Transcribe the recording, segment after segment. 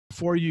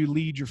before you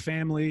lead your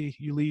family,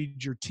 you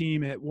lead your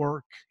team at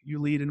work,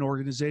 you lead an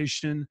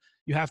organization,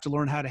 you have to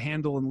learn how to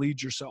handle and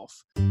lead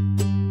yourself.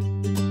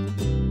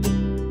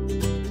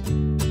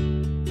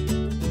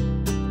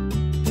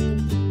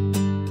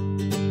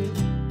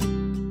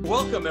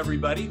 Welcome,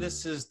 everybody.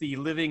 This is the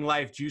Living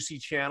Life Juicy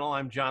channel.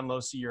 I'm John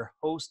Losey, your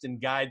host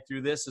and guide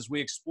through this as we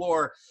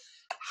explore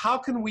how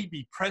can we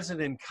be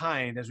present and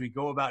kind as we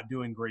go about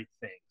doing great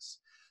things.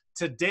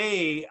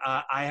 Today,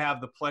 I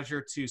have the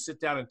pleasure to sit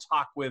down and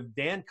talk with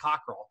Dan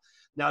Cockerell.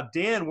 Now,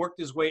 Dan worked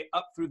his way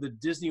up through the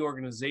Disney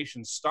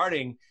organization,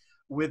 starting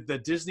with the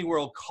Disney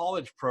World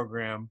College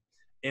program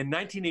in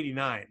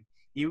 1989.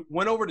 He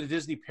went over to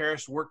Disney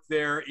Paris, worked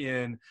there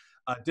in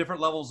different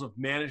levels of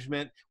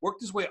management,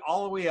 worked his way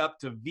all the way up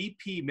to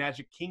VP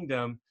Magic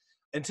Kingdom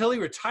until he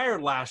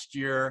retired last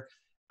year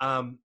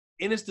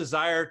in his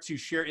desire to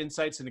share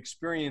insights and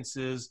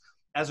experiences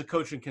as a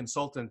coach and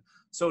consultant.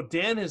 So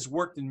Dan has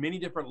worked in many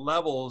different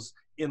levels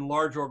in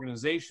large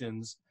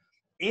organizations,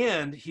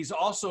 and he's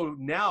also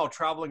now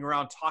traveling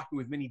around talking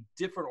with many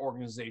different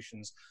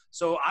organizations.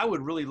 So I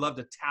would really love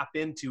to tap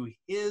into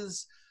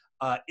his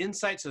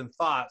insights and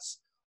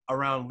thoughts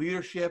around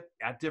leadership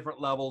at different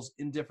levels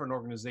in different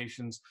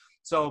organizations.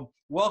 So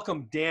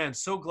welcome, Dan.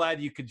 So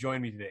glad you could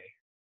join me today.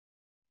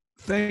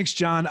 Thanks,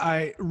 John.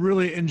 I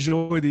really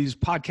enjoy these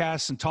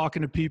podcasts and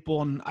talking to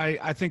people. And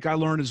I think I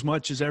learn as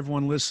much as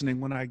everyone listening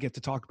when I get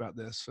to talk about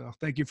this. So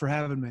thank you for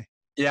having me.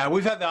 Yeah,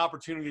 we've had the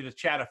opportunity to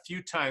chat a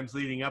few times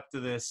leading up to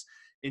this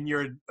in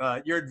your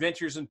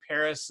adventures in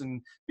Paris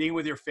and being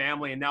with your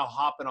family and now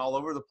hopping all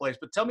over the place.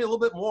 But tell me a little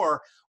bit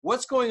more.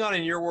 What's going on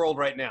in your world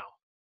right now?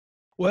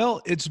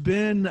 Well, it's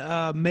been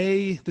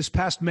this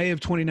past May of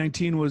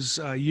 2019 was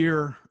a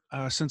year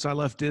since I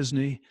left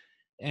Disney.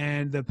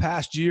 And the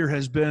past year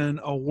has been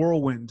a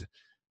whirlwind.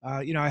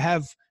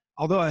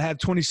 Although I have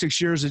 26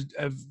 years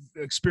of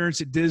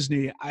experience at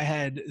Disney, I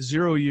had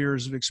 0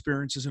 years of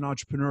experience as an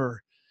entrepreneur.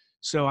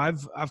 So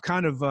I've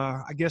kind of,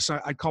 I guess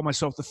I'd call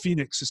myself the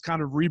Phoenix. It's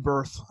kind of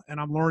rebirth. And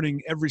I'm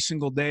learning every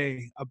single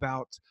day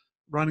about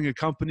running a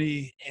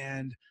company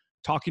and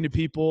talking to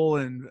people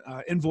and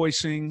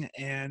invoicing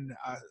and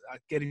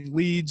getting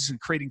leads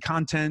and creating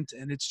content.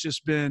 And it's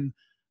just been,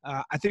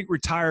 I think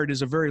retired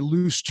is a very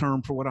loose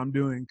term for what I'm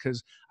doing,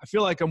 because I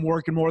feel like I'm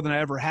working more than I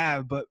ever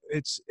have, but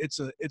it's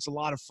a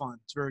lot of fun.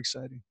 It's very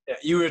exciting. Yeah,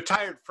 you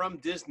retired from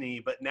Disney,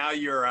 but now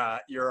you're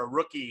a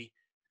rookie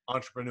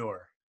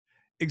entrepreneur.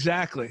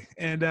 Exactly.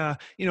 And,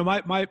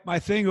 my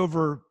thing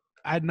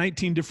I had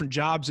 19 different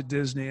jobs at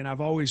Disney, and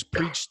I've always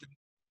preached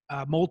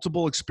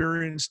multiple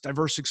experience,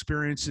 diverse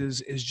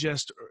experiences is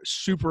just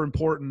super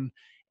important.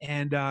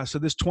 And so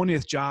this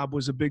 20th job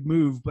was a big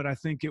move, but I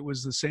think it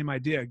was the same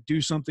idea. Do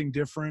something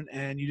different,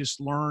 and you just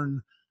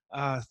learn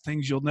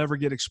things you'll never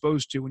get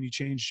exposed to when you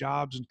change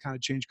jobs and kind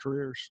of change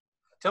careers.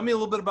 Tell me a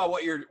little bit about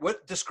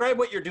describe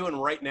what you're doing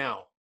right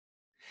now.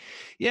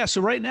 Yeah.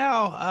 So right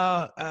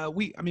now,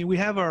 we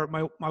have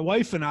my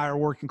wife and I are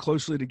working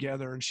closely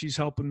together, and she's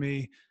helping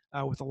me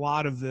with a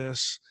lot of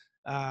this.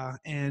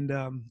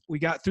 We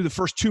got through the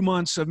first 2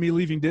 months of me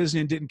leaving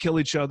Disney and didn't kill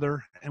each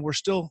other. And we're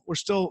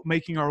still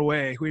making our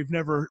way. We've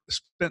never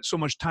spent so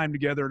much time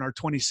together in our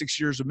 26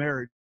 years of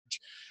marriage.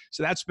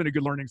 So that's been a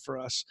good learning for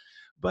us.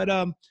 But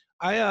I'm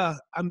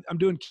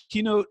doing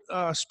keynote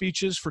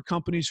speeches for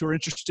companies who are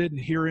interested in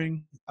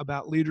hearing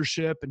about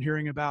leadership and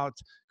hearing about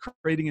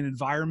creating an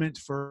environment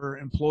for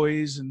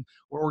employees and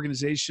or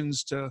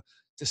organizations to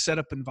set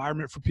up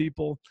environment for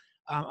people.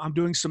 I'm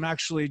doing some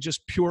actually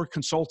just pure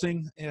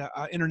consulting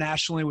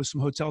internationally with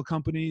some hotel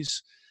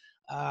companies.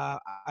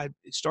 I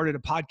started a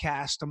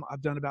podcast.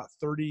 I've done about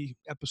 30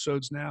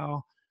 episodes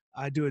now.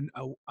 I do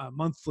a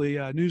monthly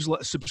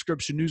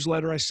subscription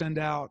newsletter I send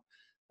out.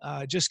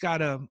 Just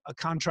got a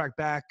contract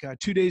back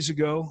 2 days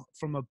ago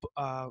from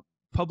a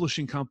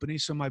publishing company.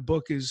 So my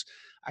book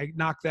I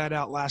knocked that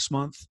out last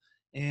month,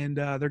 and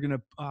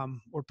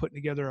we're putting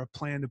together a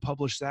plan to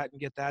publish that and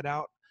get that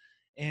out.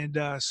 And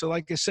so,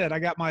 like I said, I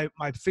got my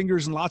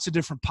fingers in lots of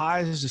different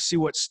pies to see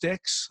what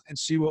sticks and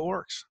see what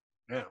works.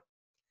 Yeah.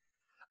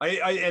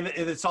 And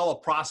it's all a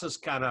process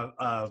kind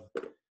of,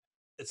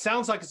 it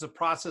sounds like it's a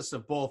process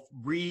of both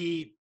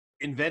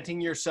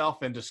reinventing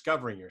yourself and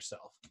discovering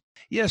yourself.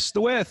 Yes.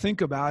 The way I think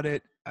about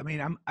it,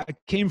 I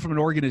came from an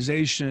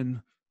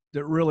organization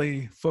that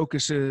really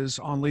focuses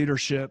on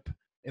leadership.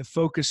 It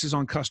focuses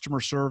on customer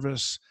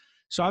service.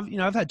 So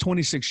I've had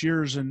 26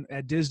 years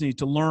at Disney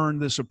to learn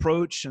this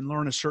approach and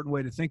learn a certain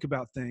way to think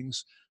about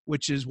things,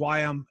 which is why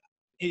I'm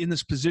in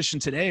this position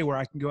today where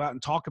I can go out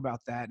and talk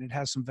about that, and it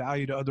has some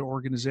value to other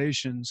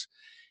organizations.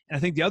 And I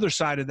think the other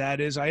side of that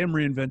is I am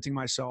reinventing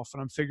myself,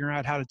 and I'm figuring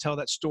out how to tell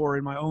that story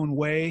in my own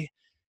way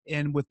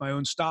and with my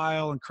own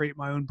style and create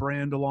my own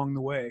brand along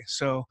the way.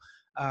 So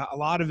a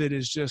lot of it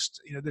is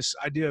just, this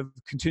idea of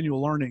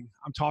continual learning.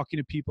 I'm talking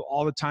to people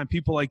all the time,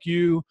 people like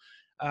you,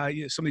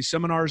 some of these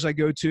seminars I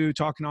go to,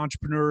 talking to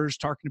entrepreneurs,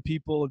 talking to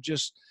people of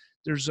just,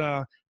 there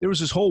was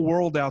this whole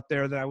world out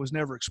there that I was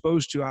never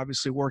exposed to,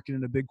 obviously working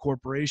in a big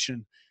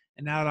corporation.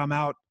 And now that I'm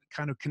out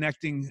kind of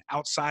connecting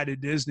outside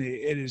of Disney,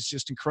 it is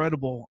just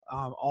incredible,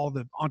 all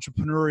the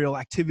entrepreneurial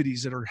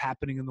activities that are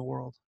happening in the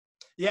world.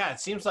 Yeah, it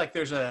seems like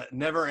there's a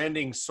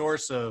never-ending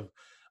source of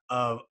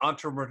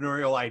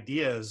entrepreneurial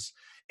ideas.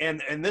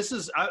 And this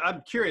is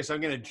I'm curious. I'm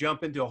going to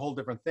jump into a whole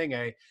different thing.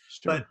 But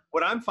Sure.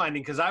 what I'm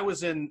finding, because I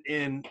was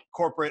in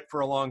corporate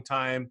for a long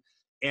time,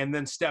 and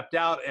then stepped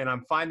out, and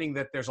I'm finding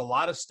that there's a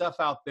lot of stuff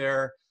out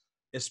there,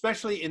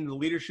 especially in the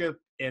leadership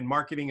and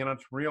marketing and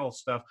entrepreneurial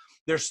stuff.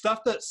 There's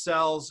stuff that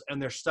sells,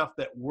 and there's stuff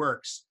that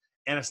works,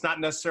 and it's not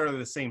necessarily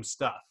the same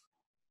stuff.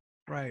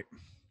 Right.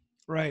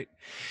 Right.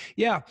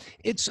 Yeah.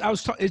 It's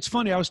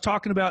funny. I was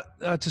talking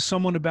about to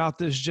someone about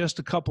this just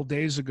a couple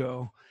days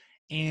ago,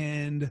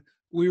 and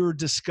we were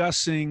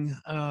discussing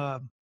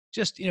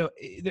just, you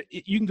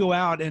can go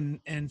out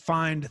and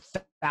find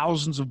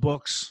thousands of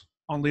books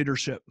on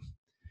leadership.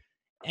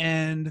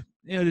 And,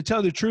 to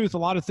tell the truth, a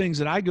lot of things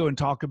that I go and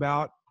talk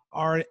about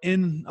are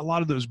in a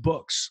lot of those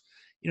books.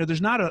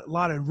 There's not a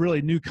lot of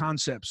really new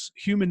concepts.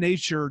 Human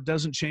nature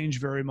doesn't change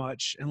very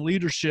much, and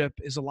leadership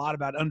is a lot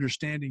about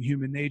understanding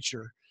human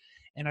nature.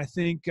 And I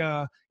think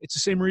it's the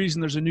same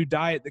reason there's a new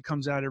diet that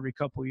comes out every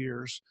couple of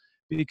years,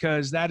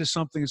 because that is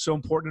something that's so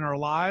important in our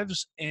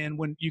lives. And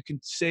when you can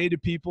say to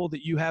people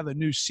that you have a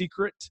new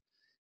secret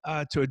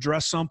to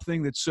address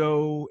something that's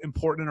so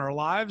important in our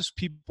lives,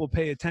 people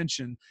pay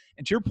attention.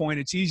 And to your point,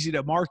 it's easy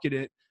to market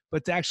it,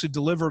 but to actually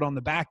deliver it on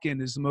the back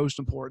end is the most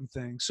important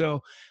thing.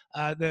 So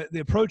the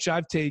approach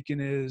I've taken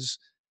is,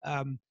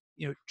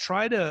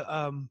 try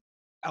to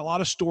a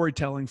lot of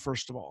storytelling,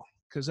 first of all,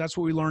 because that's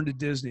what we learned at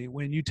Disney.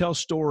 When you tell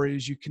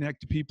stories, you connect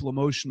to people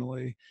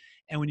emotionally.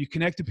 And when you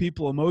connect to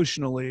people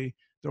emotionally,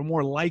 they're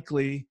more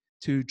likely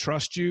to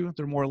trust you.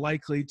 They're more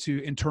likely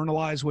to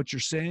internalize what you're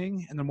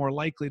saying, and they're more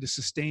likely to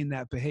sustain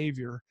that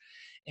behavior.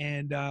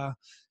 And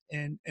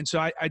so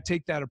I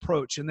take that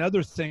approach. And the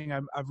other thing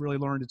I've really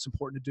learned it's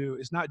important to do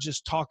is not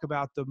just talk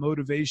about the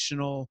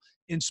motivational,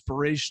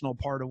 inspirational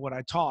part of what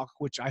I talk,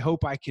 which I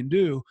hope I can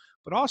do,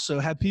 but also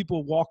have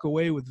people walk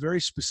away with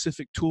very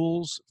specific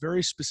tools,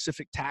 very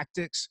specific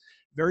tactics,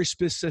 very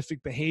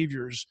specific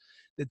behaviors,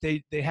 that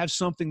they have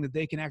something that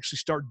they can actually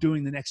start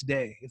doing the next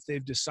day if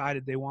they've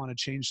decided they want to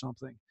change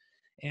something.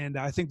 And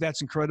I think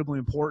that's incredibly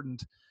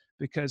important,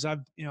 because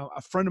a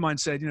friend of mine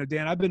said,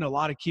 Dan, I've been to a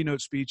lot of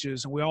keynote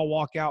speeches, and we all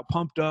walk out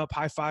pumped up,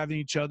 high-fiving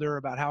each other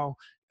about how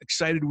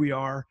excited we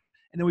are.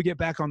 And then we get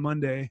back on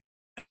Monday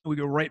and we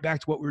go right back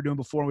to what we were doing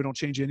before, and we don't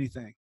change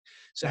anything.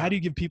 So how do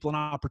you give people an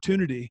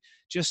opportunity?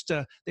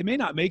 They may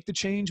not make the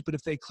change, but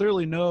if they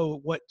clearly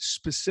know what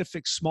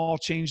specific small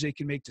change they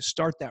can make to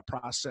start that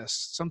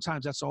process,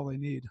 sometimes that's all they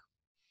need.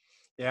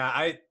 Yeah,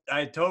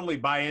 I totally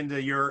buy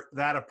into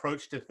that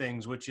approach to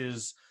things, which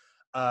is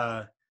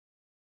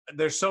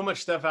there's so much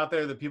stuff out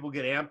there that people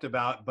get amped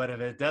about, but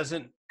if it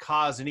doesn't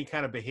cause any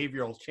kind of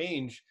behavioral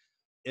change,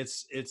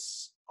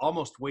 it's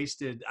almost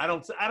wasted. I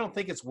don't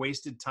think it's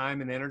wasted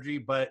time and energy,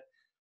 but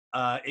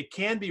it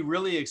can be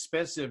really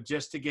expensive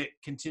just to get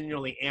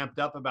continually amped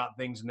up about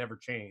things and never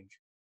change.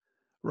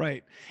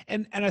 Right.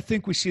 And I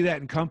think we see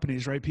that in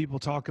companies, right? People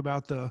talk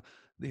about the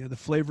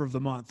flavor of the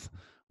month.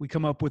 We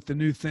come up with the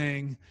new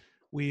thing.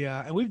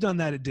 And we've done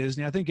that at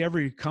Disney. I think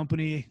every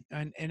company,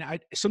 and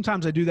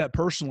sometimes I do that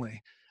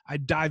personally. I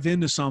dive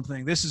into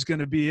something. This is going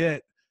to be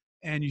it.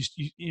 And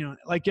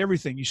like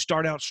everything, you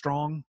start out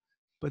strong,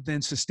 but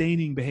then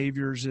sustaining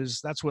behaviors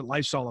that's what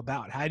life's all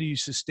about. How do you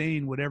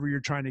sustain whatever you're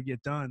trying to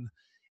get done?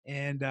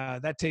 And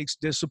that takes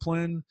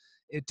discipline.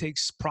 It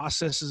takes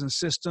processes and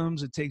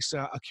systems. It takes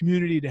a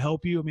community to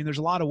help you. I mean, there's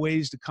a lot of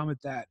ways to come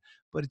at that.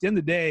 But at the end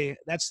of the day,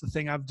 that's the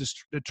thing I've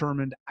just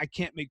determined I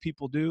can't make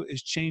people do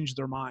is change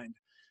their mind.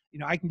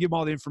 I can give them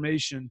all the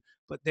information,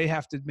 but they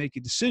have to make a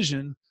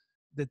decision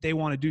that they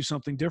want to do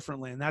something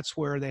differently. And that's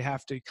where they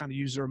have to kind of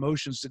use their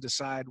emotions to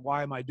decide,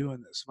 why am I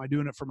doing this? Am I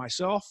doing it for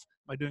myself?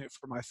 Am I doing it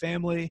for my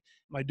family?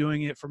 Am I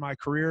doing it for my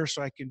career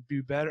so I can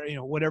do better?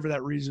 Whatever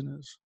that reason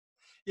is.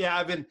 Yeah,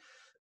 I've been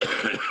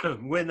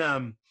when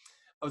I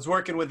was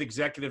working with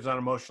executives on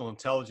emotional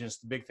intelligence,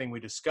 the big thing we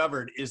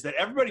discovered is that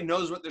everybody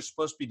knows what they're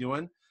supposed to be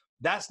doing.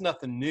 That's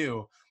nothing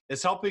new.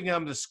 It's helping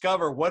them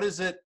discover what is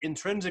it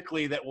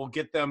intrinsically that will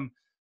get them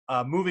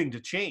moving to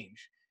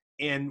change.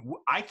 And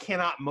I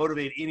cannot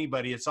motivate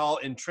anybody. It's all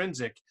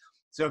intrinsic.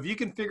 So if you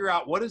can figure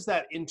out what is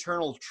that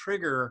internal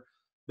trigger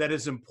that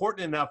is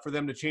important enough for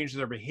them to change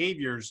their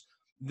behaviors,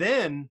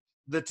 then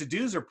the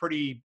to-dos are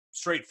pretty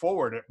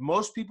straightforward.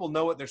 Most people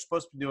know what they're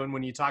supposed to be doing.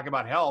 When you talk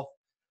about health,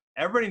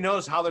 everybody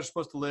knows how they're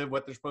supposed to live,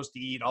 what they're supposed to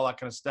eat, all that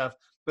kind of stuff.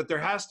 But there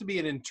has to be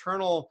an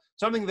internal,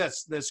 something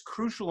that's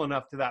crucial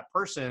enough to that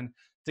person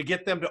to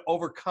get them to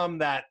overcome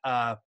that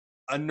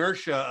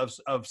inertia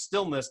of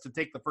stillness to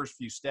take the first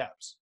few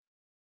steps.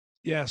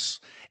 Yes.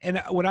 And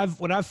what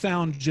I've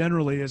found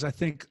generally is I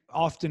think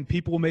often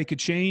people make a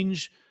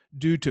change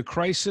due to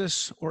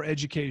crisis or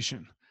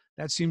education.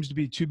 That seems to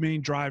be two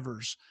main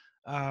drivers.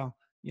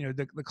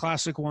 The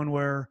classic one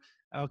where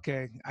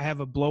okay, I have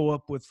a blow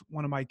up with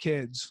one of my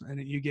kids, and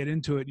you get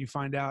into it and you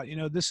find out,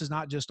 this is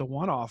not just a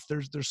one-off.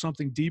 There's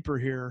something deeper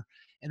here.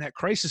 And that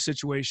crisis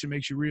situation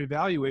makes you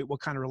reevaluate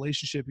what kind of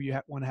relationship you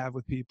want to have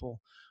with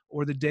people.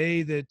 Or the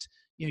day that,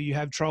 you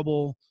have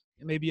trouble,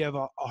 maybe you have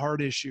a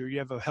heart issue or you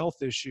have a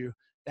health issue,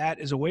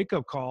 that is a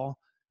wake-up call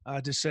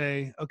to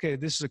say, okay,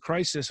 this is a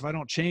crisis. If I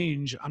don't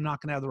change, I'm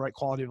not going to have the right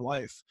quality of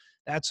life.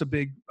 That's a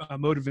big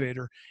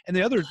motivator. And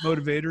the other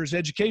motivator is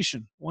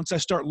education. Once I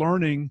start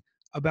learning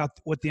about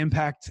what the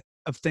impact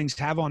of things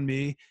have on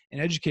me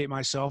and educate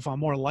myself, I'm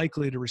more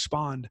likely to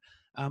respond.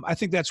 I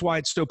think that's why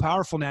it's so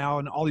powerful now,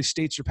 and all these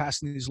states are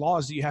passing these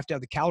laws that you have to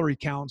have the calorie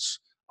counts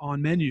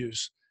on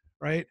menus,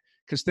 right?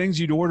 Because things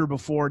you'd order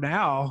before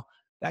now,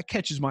 that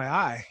catches my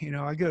eye.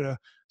 I go to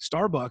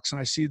Starbucks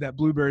and I see that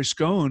blueberry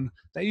scone.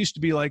 That used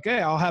to be like,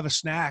 hey, I'll have a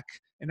snack.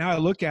 And now I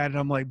look at it,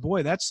 I'm like,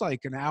 boy, that's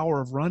like an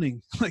hour of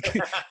running. Like,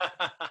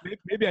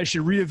 maybe I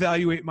should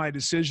reevaluate my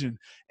decision.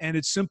 And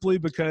it's simply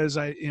because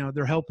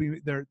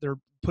they're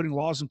putting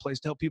laws in place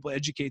to help people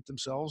educate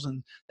themselves.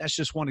 And that's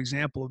just one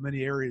example of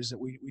many areas that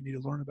we need to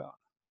learn about.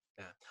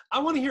 Yeah. I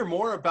want to hear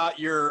more about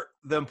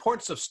the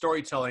importance of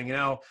storytelling.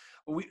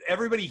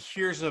 Everybody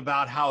hears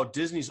about how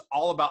Disney's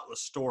all about the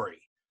story.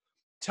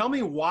 Tell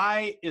me,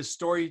 why is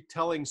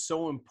storytelling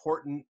so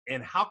important,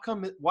 and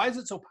why is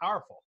it so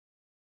powerful?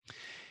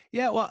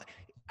 Yeah, well,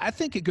 I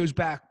think it goes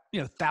back,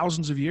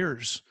 thousands of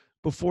years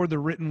before the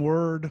written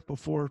word,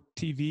 before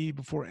TV,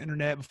 before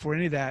internet, before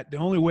any of that. The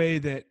only way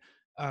that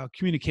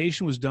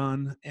communication was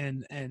done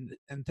and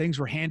things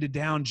were handed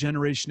down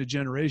generation to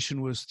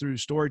generation was through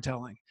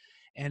storytelling.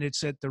 And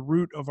it's at the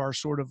root of our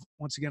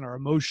once again, our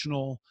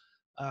emotional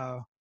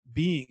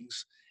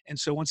beings. And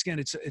so once again,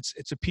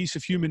 it's a piece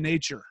of human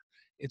nature.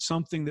 It's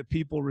something that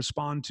people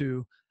respond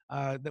to,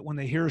 that when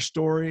they hear a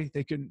story,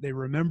 they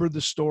remember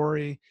the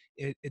story.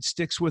 It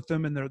sticks with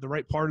them in the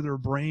right part of their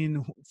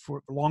brain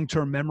for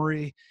long-term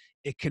memory.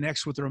 It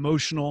connects with their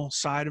emotional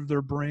side of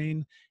their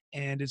brain,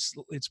 and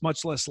it's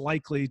much less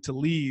likely to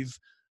leave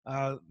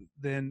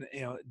than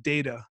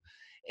data.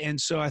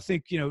 And so I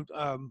think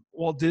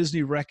Walt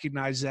Disney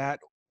recognized that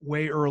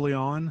way early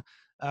on.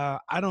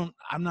 I'm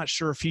not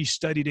sure if he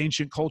studied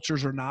ancient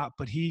cultures or not,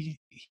 but he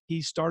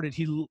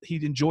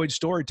enjoyed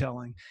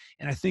storytelling.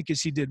 And I think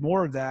as he did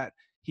more of that,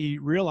 he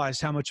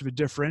realized how much of a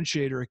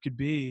differentiator it could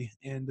be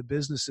in the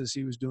businesses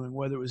he was doing,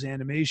 whether it was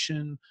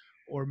animation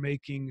or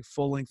making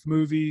full-length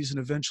movies and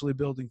eventually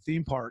building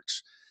theme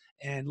parks.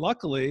 And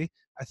luckily,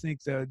 I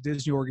think the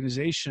Disney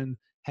organization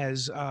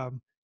has,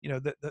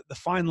 the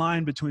fine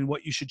line between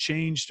what you should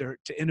change to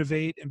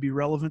innovate and be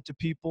relevant to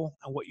people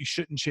and what you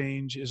shouldn't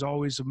change is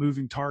always a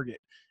moving target.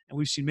 And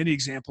we've seen many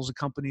examples of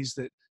companies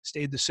that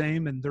stayed the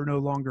same and they're no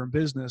longer in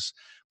business.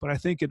 But I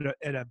think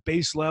at a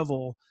base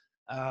level,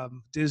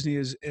 Disney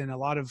is, and a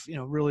lot of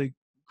really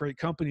great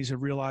companies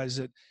have realized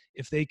that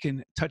if they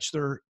can touch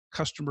their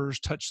customers,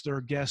 touch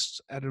their guests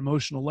at an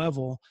emotional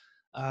level,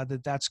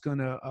 that's going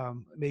to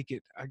make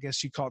it, I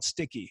guess you call it,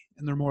 sticky,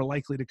 and they're more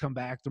likely to come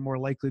back. They're more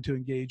likely to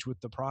engage with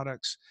the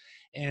products.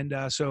 And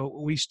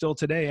so we still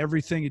today,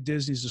 everything at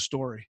Disney is a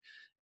story.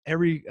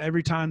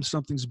 Every time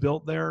something's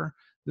built there,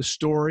 the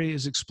story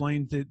is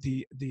explained to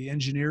the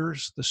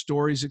engineers, the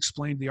story is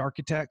explained to the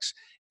architects.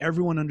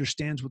 Everyone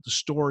understands what the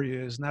story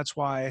is, and that's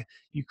why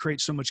you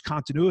create so much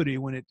continuity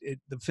when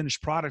the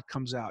finished product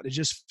comes out. It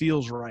just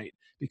feels right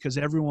because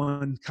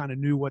everyone kind of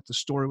knew what the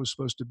story was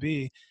supposed to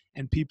be,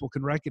 and people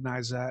can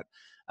recognize that.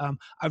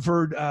 I've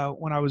heard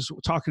when I was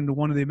talking to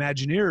one of the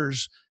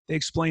Imagineers, they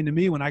explained to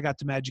me when I got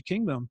to Magic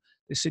Kingdom,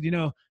 they said,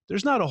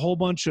 there's not a whole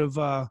bunch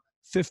of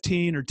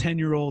 15 or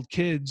 10-year-old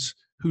kids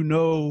who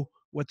know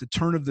what the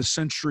turn of the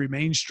century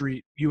Main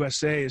Street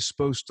USA is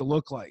supposed to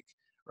look like,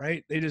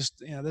 right? They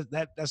just,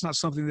 that's not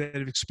something that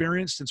they've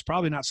experienced. It's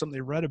probably not something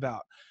they've read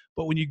about.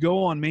 But when you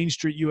go on Main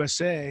Street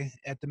USA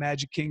at the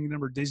Magic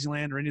Kingdom or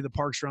Disneyland or any of the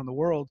parks around the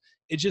world,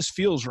 it just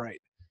feels right.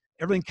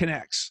 Everything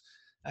connects.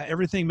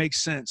 Everything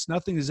makes sense.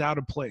 Nothing is out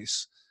of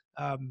place.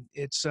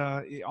 It's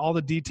all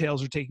the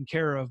details are taken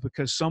care of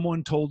because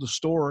someone told a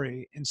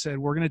story and said,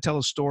 we're going to tell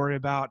a story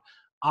about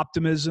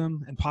optimism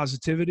and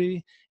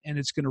positivity, and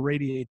it's going to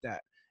radiate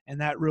that. And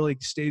that really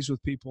stays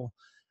with people.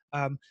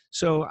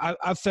 So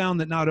I've found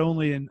that not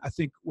only I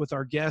think with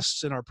our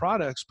guests and our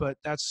products, but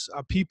that's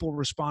people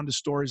respond to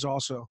stories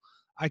also.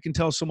 I can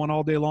tell someone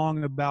all day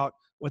long about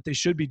what they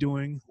should be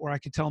doing, or I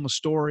can tell them a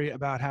story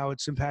about how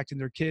it's impacting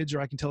their kids,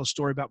 or I can tell a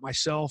story about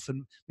myself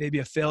and maybe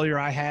a failure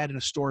I had and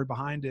a story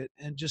behind it.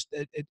 And just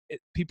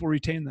people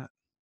retain that.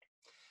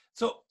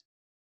 So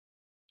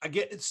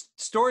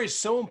story is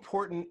so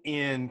important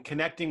in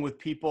connecting with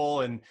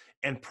people and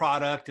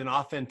product and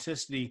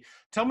authenticity.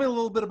 Tell me a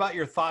little bit about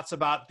your thoughts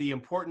about the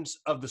importance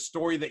of the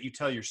story that you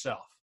tell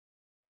yourself.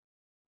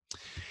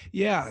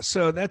 Yeah,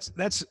 so that's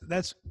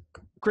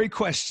great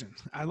question.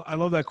 I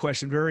love that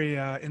question. Very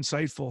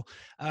insightful.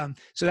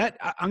 So that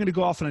I'm going to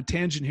go off on a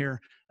tangent here.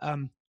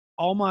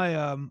 All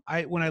my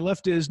when I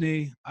left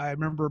Disney, I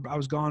remember I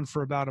was gone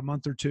for about a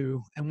month or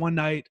two, and one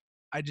night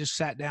I just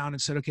sat down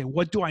and said, okay,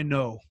 what do I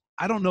know?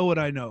 I don't know what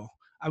I know.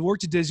 I've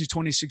worked at Disney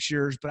 26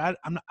 years, but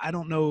I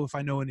don't know if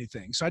I know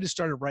anything. So I just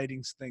started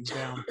writing things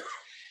down.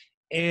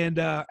 And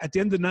at the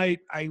end of the night,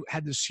 I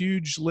had this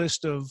huge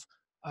list of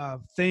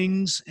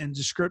things and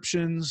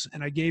descriptions,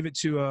 and I gave it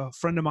to a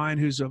friend of mine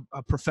who's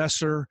a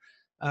professor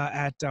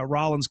at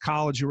Rollins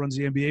College who runs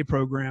the MBA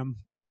program.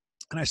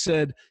 And I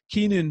said,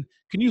 Keenan,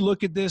 can you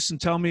look at this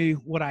and tell me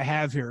what I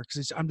have here?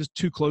 Because I'm just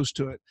too close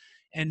to it.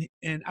 And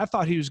I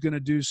thought he was going to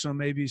do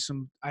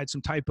I had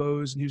some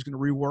typos and he was going to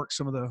rework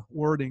some of the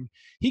wording.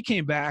 He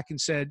came back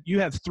and said, you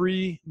have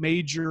three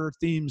major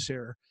themes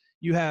here.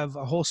 You have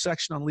a whole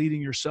section on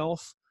leading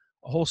yourself,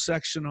 a whole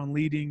section on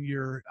leading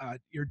your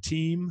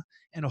team,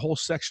 and a whole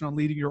section on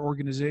leading your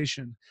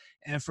organization.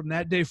 And from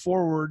that day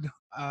forward,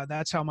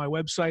 that's how my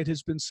website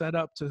has been set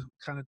up to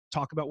kind of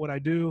talk about what I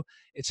do.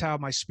 It's how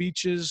my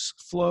speeches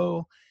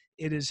flow.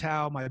 It is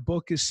how my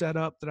book is set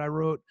up that I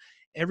wrote.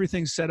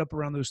 Everything's set up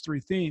around those three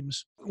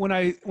themes. When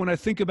I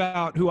think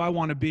about who I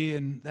want to be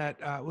and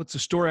that what's the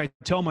story I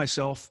tell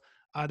myself,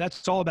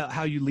 that's all about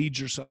how you lead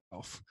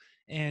yourself.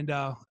 And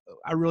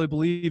I really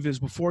believe is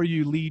before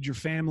you lead your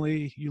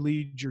family, you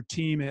lead your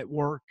team at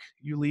work,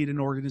 you lead an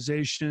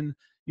organization,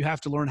 you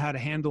have to learn how to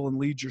handle and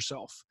lead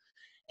yourself.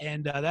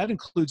 And that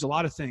includes a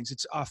lot of things.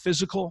 It's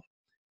physical.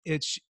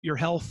 It's your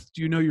health.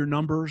 Do you know your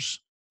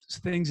numbers? It's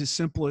things as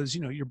simple as,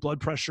 your blood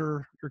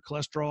pressure, your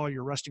cholesterol,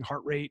 your resting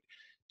heart rate.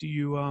 Do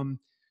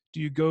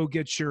you go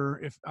get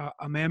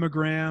a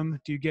mammogram?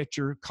 Do you get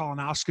your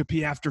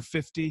colonoscopy after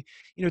 50?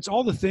 It's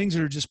all the things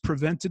that are just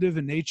preventative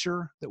in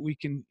nature that we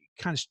can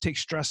kind of take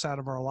stress out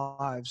of our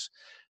lives.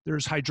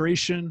 There's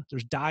hydration,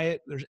 there's diet,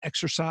 there's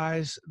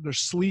exercise, there's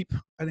sleep.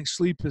 I think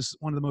sleep is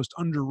one of the most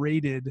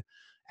underrated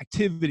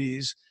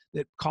activities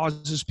that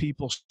causes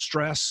people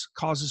stress,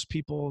 causes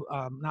people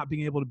not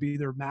being able to be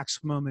their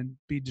maximum and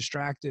be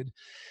distracted.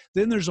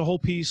 Then there's a whole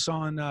piece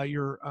on and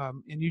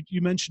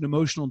you mentioned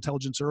emotional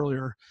intelligence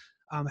earlier,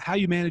 how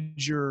you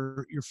manage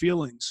your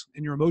feelings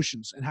and your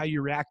emotions and how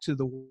you react to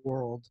the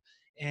world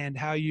and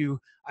how I'm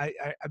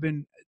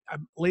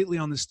lately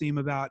on this theme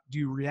about, do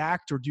you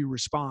react or do you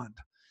respond?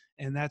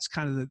 And that's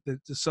kind of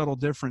the subtle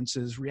difference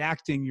is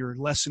reacting, you're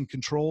less in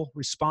control.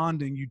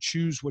 Responding, you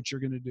choose what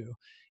you're going to do.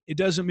 It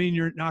doesn't mean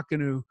you're not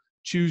going to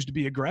choose to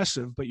be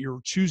aggressive, but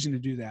you're choosing to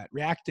do that.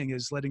 Reacting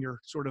is letting your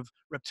sort of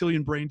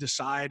reptilian brain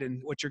decide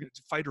and what you're going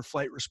to fight or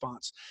flight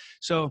response.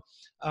 So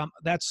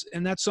that's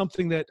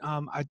something that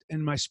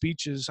in my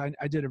speeches,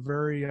 I did a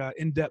very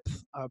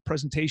in-depth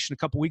presentation a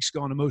couple weeks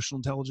ago on emotional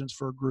intelligence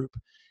for a group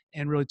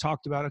and really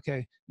talked about,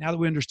 okay, now that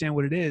we understand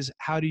what it is,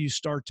 how do you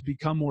start to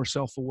become more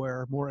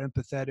self-aware, more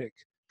empathetic,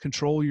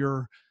 control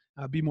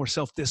be more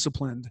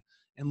self-disciplined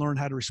and learn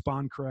how to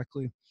respond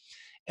correctly.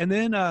 And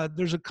then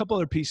there's a couple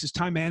other pieces.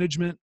 Time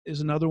management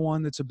is another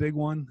one that's a big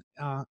one.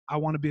 I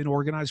want to be an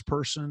organized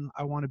person.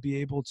 I want to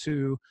be able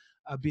to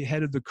be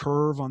ahead of the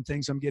curve on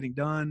things I'm getting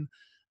done.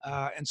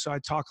 And so I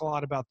talk a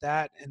lot about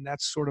that. And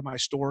that's sort of my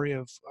story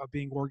of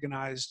being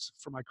organized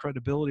for my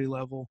credibility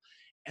level.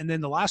 And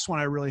then the last one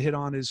I really hit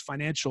on is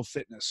financial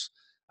fitness.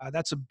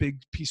 That's a big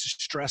piece of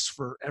stress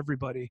for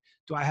everybody.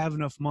 Do I have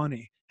enough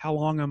money? How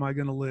long am I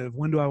going to live?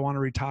 When do I want to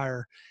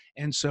retire?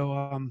 And so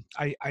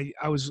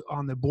I was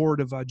on the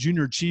board of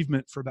Junior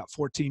Achievement for about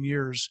 14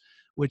 years,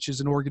 which is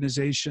an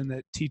organization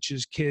that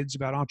teaches kids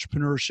about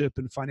entrepreneurship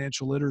and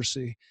financial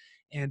literacy.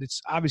 And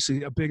it's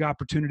obviously a big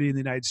opportunity in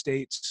the United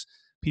States,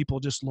 people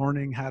just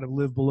learning how to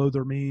live below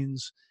their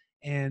means.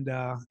 And,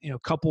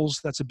 couples,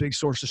 that's a big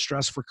source of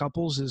stress for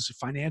couples is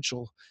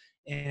financial.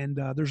 And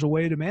there's a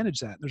way to manage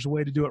that. There's a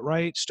way to do it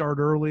right, start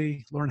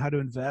early, learn how to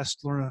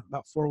invest, learn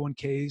about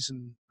 401ks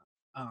and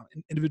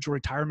individual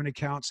retirement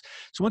accounts.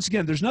 So once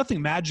again, there's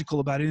nothing magical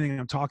about anything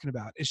I'm talking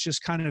about. It's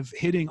just kind of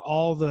hitting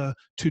all the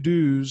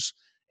to-dos,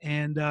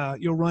 and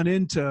you'll run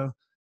into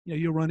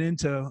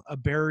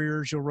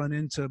barriers, you'll run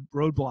into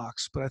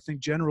roadblocks. But I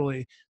think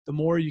generally, the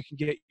more you can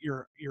get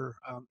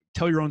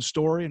tell your own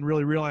story and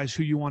really realize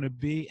who you want to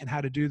be and how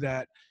to do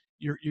that,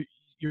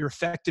 your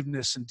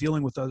effectiveness in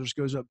dealing with others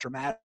goes up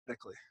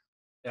dramatically.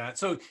 Yeah.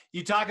 So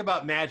you talk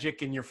about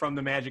magic and you're from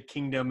the Magic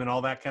Kingdom and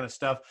all that kind of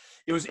stuff.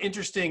 It was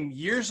interesting.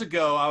 Years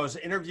ago, I was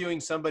interviewing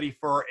somebody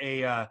for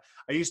I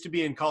used to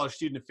be in college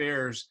student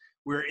affairs.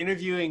 We were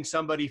interviewing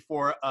somebody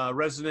for a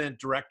resident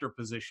director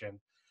position.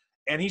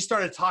 And he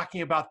started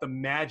talking about the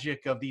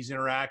magic of these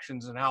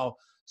interactions and how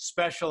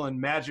special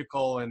and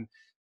magical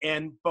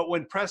but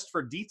when pressed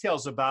for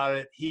details about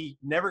it, he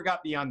never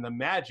got beyond the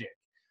magic.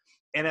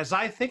 And as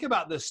I think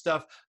about this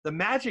stuff, the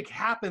magic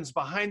happens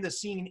behind the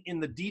scene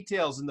in the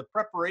details, in the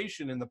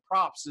preparation, in the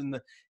props, and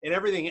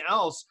everything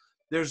else.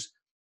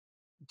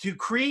 To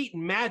create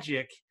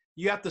magic,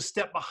 you have to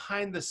step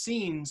behind the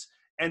scenes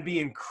and be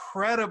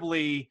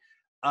incredibly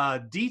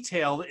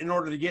detailed in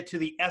order to get to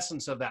the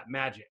essence of that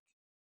magic.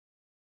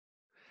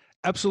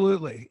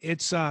 Absolutely.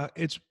 It's as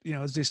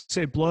they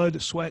say,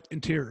 blood, sweat,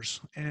 and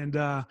tears. And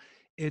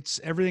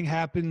everything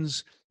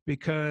happens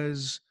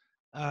because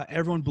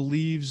everyone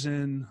believes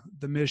in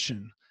the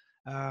mission.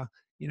 And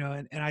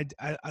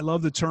I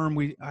love the term.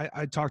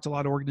 I talked to a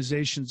lot of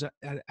organizations.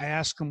 I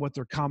ask them what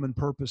their common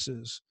purpose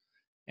is.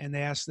 and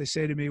they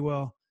say to me,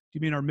 well, do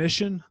you mean our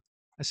mission?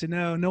 I said,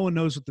 no, no one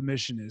knows what the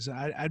mission is.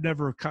 I've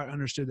never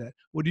understood that.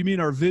 What do you mean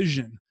our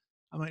vision?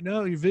 I'm like,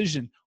 no, your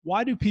vision.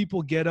 Why do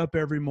people get up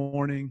every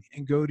morning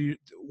and go to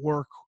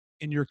work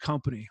in your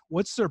company?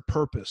 What's their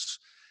purpose?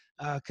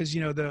 Because,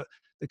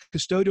 the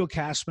custodial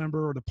cast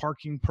member or the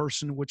parking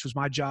person, which was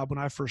my job when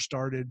I first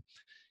started,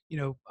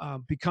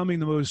 becoming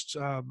the most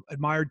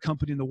admired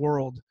company in the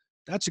world,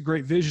 that's a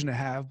great vision to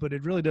have, but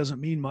it really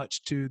doesn't mean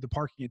much to the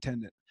parking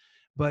attendant.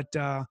 But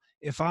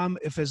if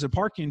as a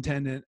parking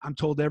attendant, I'm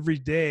told every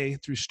day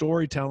through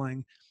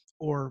storytelling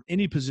or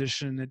any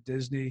position at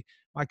Disney,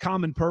 our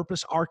common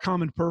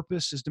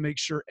purpose is to make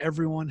sure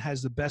everyone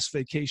has the best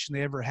vacation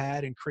they ever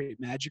had and create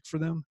magic for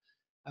them.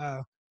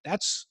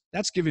 That's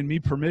giving me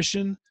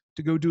permission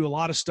to go do a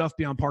lot of stuff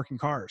beyond parking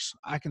cars.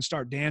 I can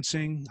start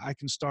dancing. I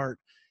can start,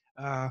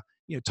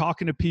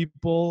 talking to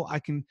people. I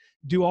can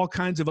do all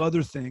kinds of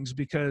other things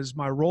because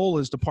my role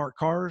is to park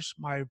cars.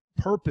 My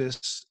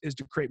purpose is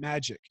to create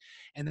magic.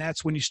 And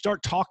that's when you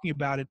start talking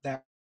about it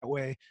that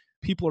way,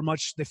 people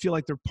they feel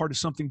like they're part of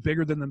something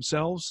bigger than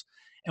themselves.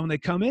 And when they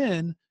come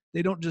in,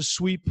 they don't just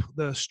sweep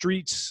the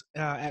streets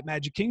at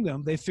Magic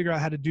Kingdom. They figure out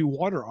how to do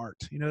water art.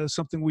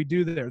 Something we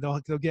do there.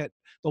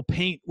 They'll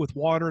paint with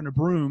water and a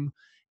broom,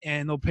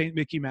 and they'll paint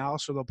Mickey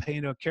Mouse, or they'll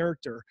paint a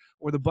character.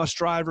 Or the bus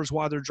drivers,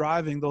 while they're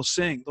driving, they'll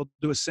sing. They'll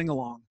do a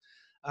sing-along.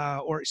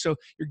 So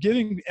you're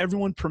giving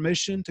everyone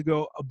permission to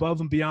go above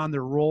and beyond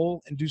their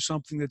role and do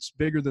something that's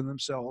bigger than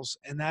themselves.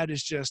 And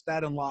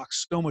that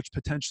unlocks so much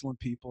potential in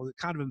people. It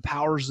kind of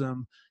empowers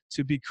them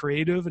to be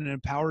creative, and it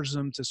empowers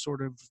them to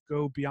sort of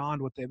go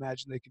beyond what they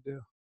imagine they could do.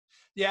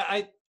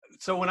 Yeah.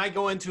 So when I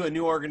go into a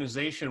new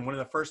organization, one of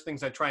the first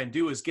things I try and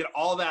do is get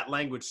all that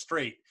language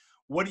straight.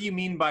 What do you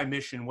mean by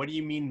mission? What do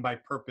you mean by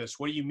purpose?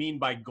 What do you mean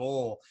by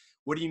goal?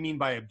 What do you mean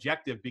by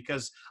objective?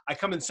 Because I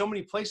come in so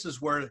many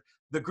places where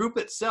the group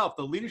itself,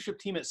 the leadership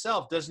team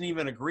itself, doesn't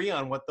even agree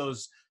on what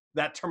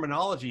that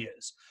terminology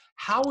is.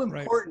 How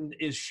important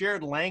is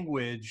shared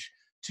language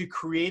to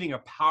creating a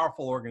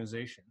powerful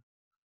organization?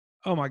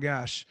 Oh my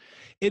gosh.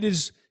 It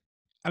is.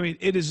 I mean,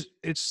 it's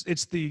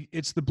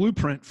the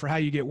blueprint for how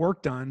you get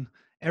work done.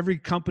 Every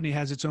company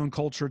has its own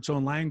culture, its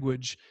own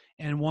language,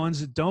 and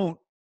ones that don't,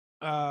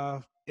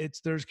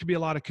 there could be a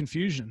lot of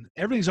confusion.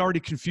 Everything's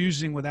already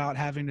confusing without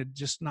having to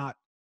just not,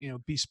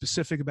 be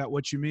specific about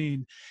what you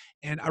mean.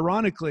 And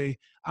ironically,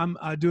 I'm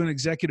doing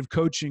executive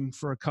coaching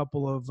for a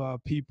couple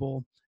of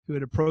people who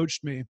had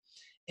approached me,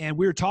 and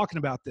we were talking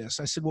about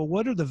this. I said, well,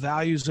 what are the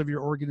values of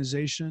your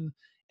organization,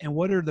 and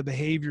what are the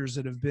behaviors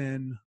that have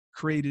been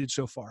created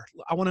so far?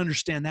 I want to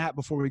understand that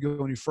before we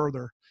go any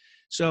further.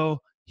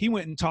 So he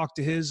went and talked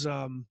to his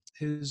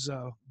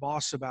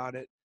boss about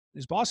it.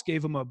 His boss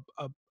gave him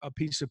a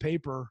piece of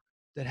paper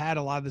that had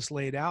a lot of this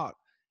laid out.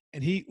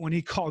 And when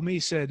he called me, he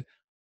said,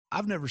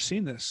 I've never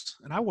seen this.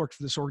 And I worked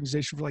for this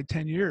organization for like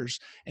 10 years.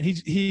 And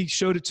he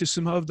showed it to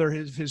some of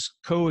his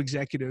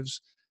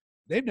co-executives.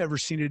 They've never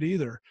seen it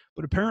either.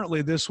 But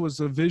apparently this was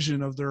the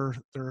vision of their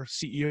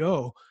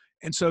CEO.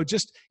 And so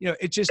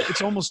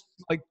it's almost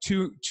like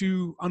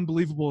too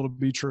unbelievable to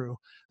be true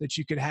that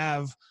you could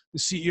have the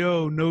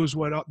CEO knows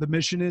what the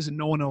mission is and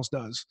no one else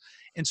does.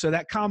 And so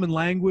that common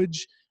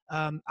language,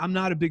 I'm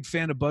not a big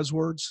fan of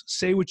buzzwords.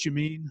 Say what you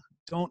mean.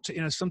 Don't,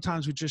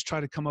 sometimes we just try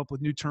to come up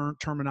with new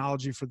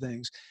terminology for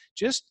things.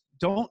 Just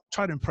don't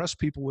try to impress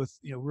people with,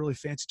 really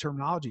fancy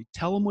terminology.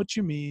 Tell them what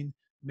you mean,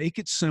 make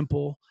it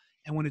simple.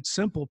 And when it's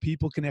simple,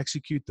 people can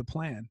execute the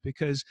plan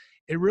because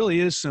it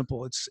really is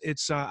simple.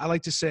 I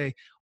like to say,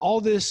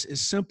 all this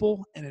is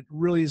simple and it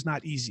really is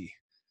not easy.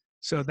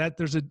 So that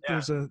there's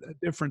a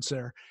difference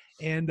there.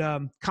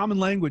 And common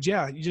language,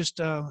 you just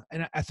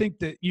and I think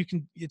that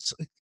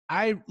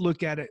I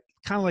look at it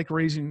kind of like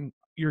raising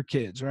your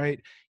kids, right?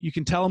 You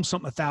can tell them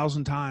something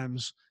 1,000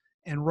 times,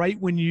 and right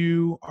when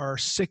you are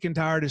sick and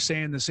tired of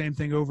saying the same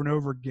thing over and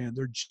over again,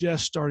 they're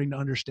just starting to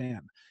understand.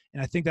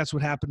 And I think that's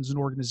what happens in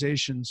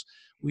organizations.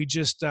 We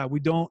just we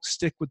don't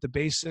stick with the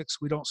basics.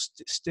 We don't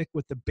stick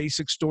with the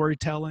basic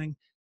storytelling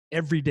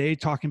every day,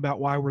 talking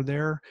about why we're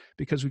there,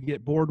 because we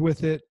get bored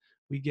with it.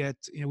 We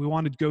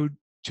want to go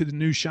to the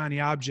new shiny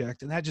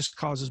object, and that just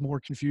causes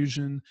more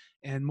confusion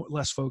and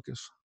less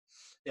focus.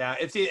 Yeah,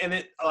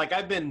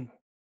 I've been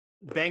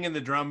banging the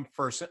drum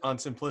on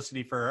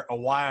simplicity for a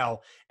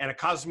while, and it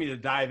causes me to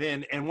dive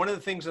in. And one of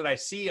the things that I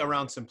see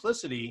around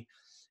simplicity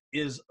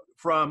is,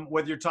 from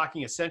whether you're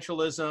talking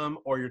essentialism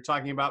or you're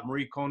talking about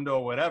Marie Kondo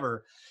or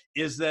whatever,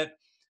 is that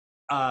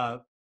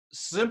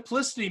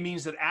simplicity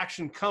means that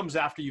action comes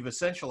after you've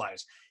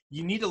essentialized.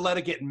 You need to let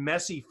it get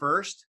messy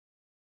first.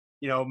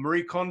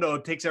 Marie Kondo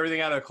takes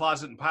everything out of the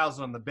closet and piles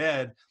it on the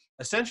bed.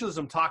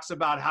 Essentialism talks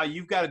about how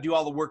you've got to do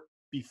all the work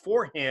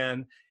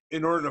beforehand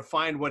in order to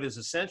find what is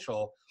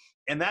essential.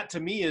 And that, to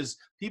me, is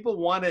people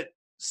want it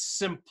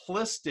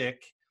simplistic.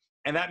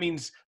 And that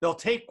means they'll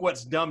take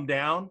what's dumbed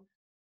down,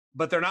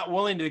 but they're not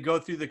willing to go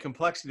through the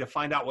complexity to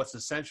find out what's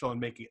essential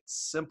and make it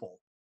simple.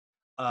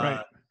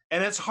 Right.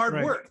 And it's hard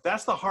work.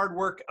 That's the hard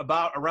work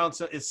around.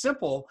 It's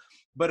simple,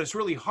 but it's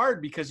really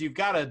hard because you've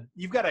got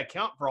to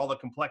account for all the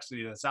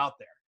complexity that's out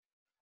there.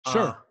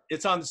 Sure.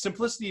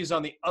 Simplicity is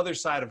on the other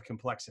side of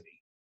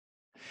complexity.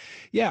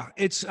 Yeah,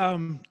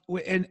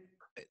 and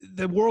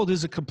the world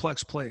is a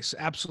complex place,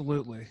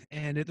 absolutely,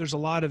 and there's a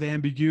lot of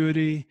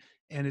ambiguity,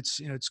 and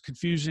it's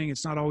confusing.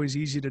 It's not always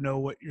easy to know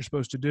what you're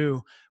supposed to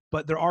do,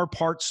 but there are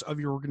parts of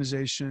your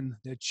organization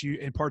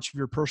and parts of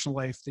your personal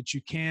life that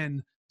you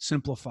can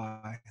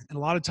simplify. And a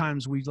lot of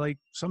times we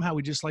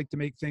just like to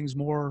make things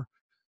more,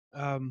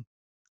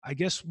 I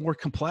guess, more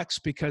complex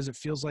because it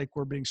feels like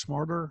we're being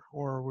smarter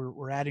or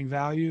we're adding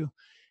value,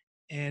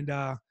 and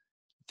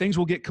things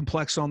will get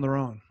complex on their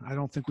own. I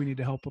don't think we need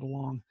to help it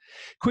along.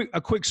 A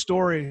quick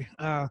story.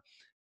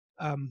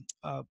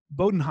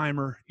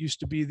 Bodenheimer used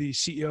to be the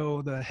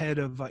CEO, the head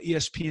of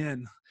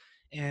ESPN,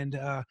 and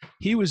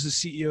he was the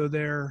CEO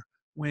there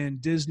when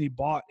Disney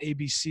bought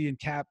ABC and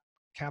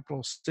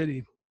Capital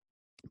City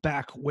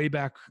way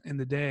back in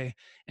the day,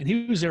 and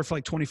he was there for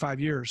like 25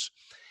 years.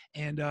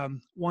 And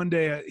one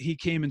day he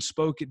came and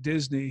spoke at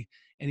Disney,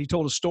 and he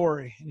told a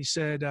story. And he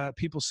said,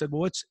 people said,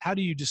 well, how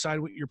do you decide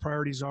what your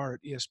priorities are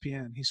at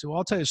ESPN? He said, well,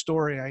 I'll tell you a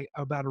story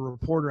about a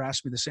reporter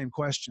asked me the same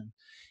question.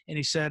 And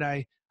he said,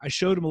 I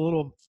showed him a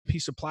little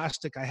piece of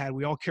plastic I had.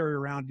 We all carry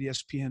around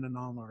ESPN and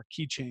on our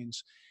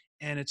keychains.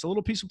 And it's a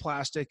little piece of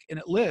plastic, and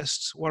it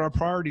lists what our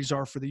priorities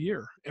are for the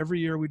year. Every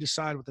year we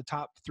decide what the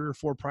top 3 or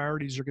 4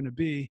 priorities are going to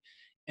be,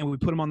 and we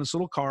put them on this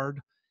little card.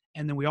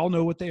 And then we all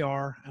know what they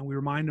are, and we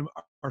remind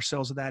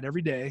ourselves of that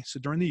every day. So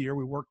during the year,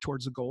 we work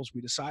towards the goals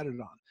we decided on.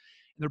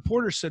 And the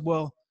reporter said,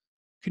 well,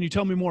 can you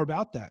tell me more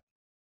about that?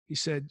 He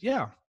said,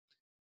 yeah.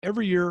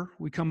 Every year,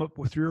 we come up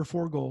with 3 or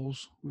 4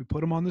 goals. We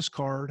put them on this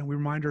card, and we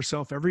remind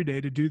ourselves every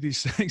day to do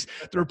these things.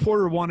 The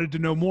reporter wanted to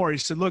know more. He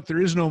said, look,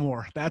 there is no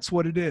more. That's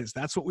what it is.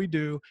 That's what we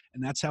do,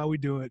 and that's how we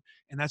do it.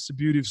 And that's the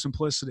beauty of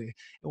simplicity.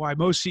 And why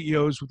most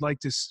CEOs would like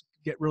to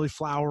get really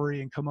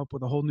flowery and come up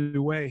with a whole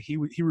new way.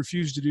 He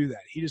refused to do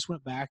that. He just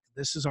went back.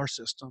 This is our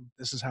system.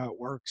 This is how it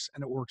works,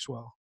 and it works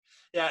well.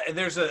 Yeah, and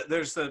there's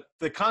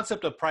the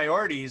concept of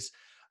priorities.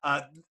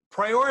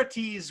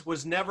 Priorities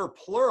was never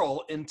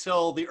plural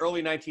until the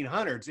early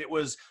 1900s. It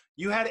was,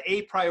 you had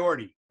a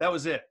priority. That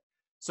was it.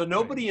 So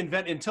nobody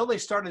until they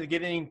started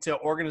getting into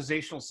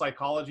organizational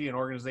psychology and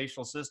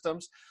organizational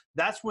systems,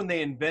 that's when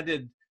they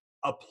invented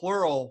a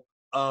plural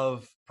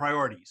of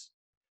priorities.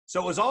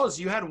 So it was always,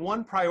 you had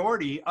one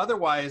priority.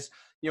 Otherwise,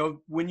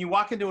 when you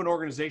walk into an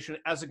organization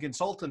as a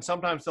consultant,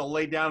 sometimes they'll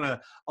lay down a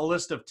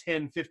list of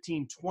 10,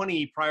 15,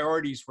 20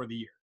 priorities for the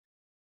year.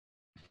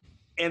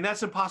 And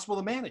that's impossible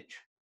to manage.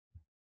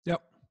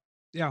 Yep.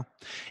 Yeah.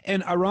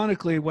 And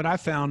ironically, what I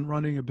found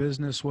running a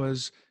business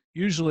was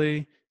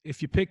usually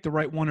if you pick the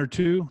right 1 or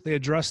 2, they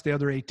address the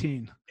other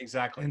 18.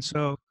 Exactly. And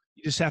so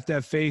you just have to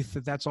have faith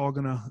that that's all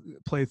going to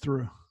play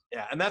through.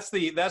 Yeah, and that's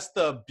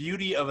the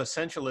beauty of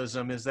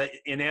essentialism, is that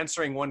in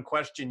answering one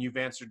question, you've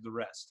answered the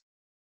rest.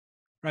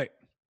 Right.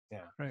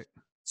 Yeah. Right.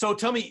 So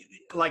tell me,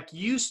 like,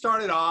 you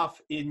started off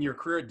in your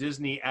career at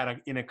Disney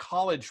in a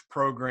college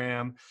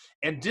program,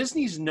 and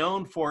Disney's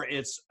known for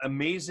its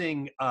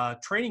amazing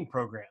training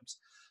programs.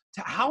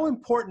 How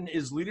important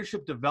is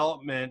leadership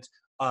development,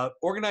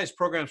 organized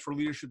programs for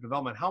leadership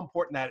development? How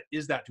important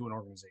is that to an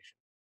organization?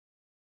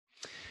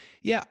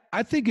 Yeah,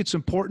 I think it's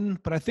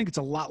important, but I think it's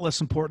a lot less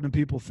important than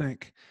people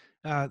think.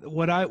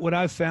 What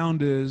I've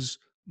found is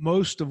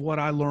most of what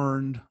I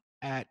learned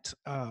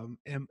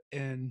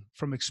and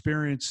from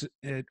experience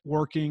at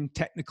working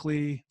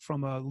technically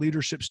from a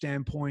leadership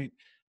standpoint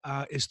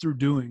is through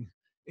doing.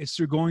 It's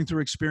through going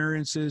through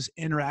experiences,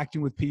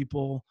 interacting with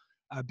people,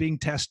 being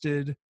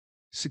tested,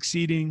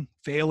 succeeding,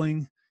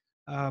 failing,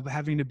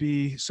 having to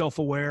be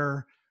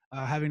self-aware,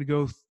 having to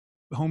go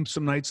home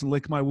some nights and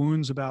lick my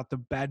wounds about the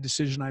bad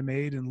decision I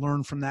made and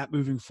learn from that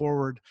moving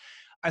forward.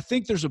 I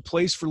think there's a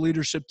place for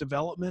leadership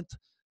development.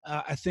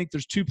 I think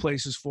there's 2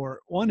 places for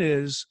it. One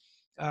is,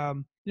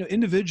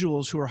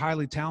 individuals who are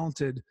highly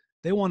talented,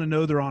 they want to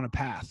know they're on a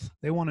path.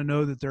 They want to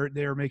know that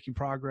they're making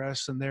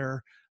progress and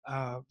they're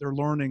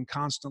learning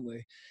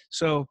constantly.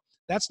 So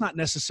that's not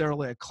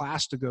necessarily a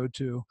class to go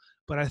to,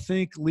 but I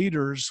think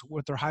leaders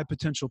with their high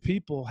potential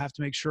people have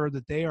to make sure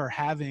that they are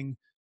having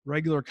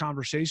regular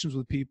conversations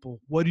with people.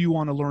 What do you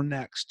want to learn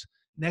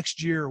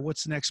next year?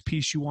 What's the next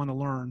piece you want to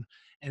learn?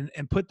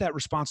 And put that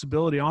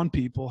responsibility on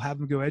people, have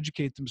them go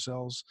educate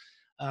themselves.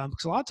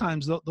 Because a lot of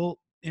times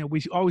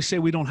we always say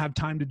we don't have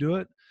time to do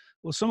it.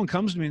 Well, someone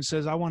comes to me and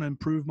says, I want to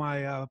improve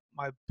my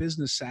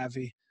business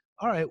savvy.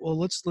 All right, well,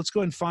 let's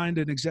go and find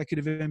an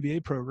executive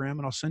MBA program,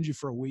 and I'll send you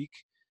for a week.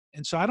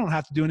 And so I don't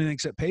have to do anything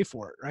except pay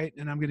for it, right?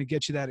 And I'm going to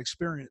get you that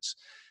experience.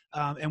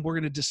 And we're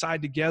going to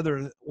decide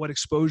together what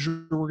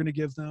exposure we're going to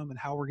give them and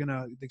how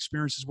the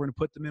experiences we're going to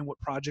put them in, what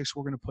projects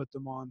we're going to put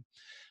them on.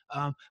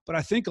 But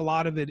I think a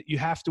lot of it, you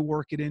have to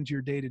work it into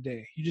your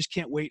day-to-day. You just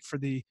can't wait for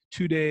the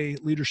 2-day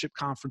leadership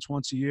conference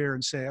once a year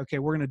and say, okay,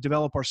 we're going to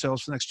develop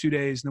ourselves for the next 2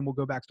 days, and then we'll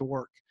go back to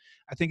work.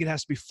 I think it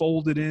has to be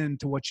folded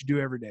into what you do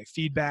every day.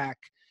 Feedback,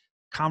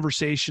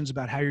 conversations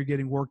about how you're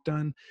getting work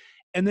done.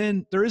 And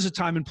then there is a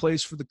time and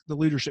place for the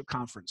leadership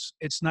conference.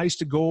 It's nice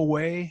to go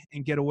away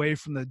and get away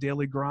from the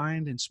daily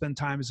grind and spend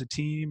time as a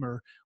team,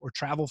 or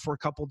travel for a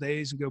couple of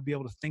days and go be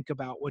able to think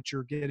about what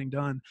you're getting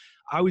done.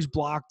 I always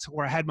blocked,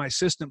 or I had my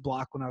assistant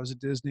block when I was at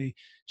Disney.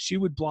 She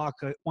would block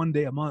one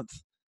day a month,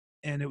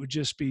 and it would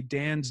just be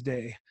Dan's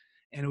day.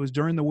 And it was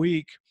during the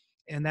week.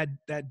 And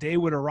that day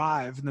would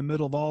arrive in the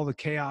middle of all the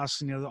chaos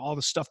and, all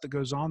the stuff that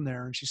goes on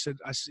there. And she said,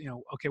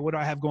 okay, what do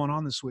I have going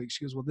on this week?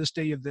 She goes, well, this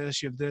day you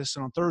have this,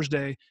 and on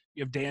Thursday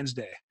you have Dan's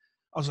day.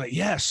 I was like,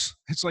 yes,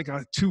 it's like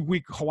a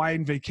 2-week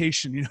Hawaiian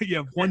vacation. You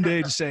have one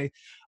day to say,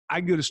 I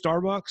can go to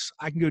Starbucks,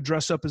 I can go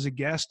dress up as a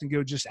guest and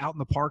go just out in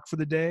the park for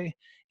the day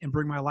and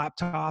bring my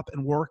laptop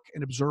and work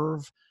and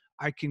observe.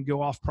 I can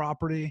go off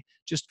property,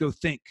 just go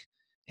think.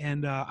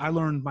 And I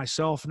learned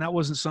myself, and that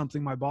wasn't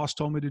something my boss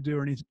told me to do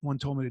or anyone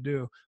told me to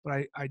do,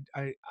 but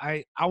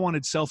I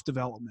wanted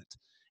self-development.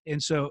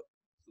 And so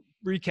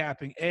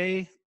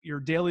recapping, your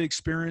daily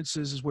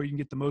experiences is where you can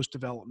get the most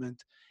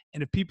development.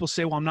 And if people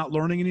say, well, I'm not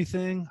learning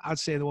anything, I'd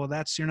say, well,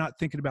 you're not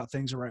thinking about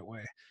things the right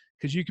way,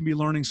 because you can be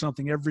learning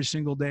something every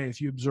single day. If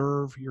you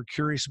observe, you're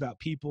curious about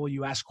people,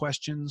 you ask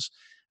questions,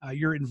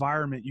 your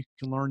environment you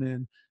can learn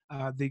in.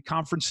 The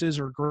conferences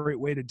are a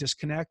great way to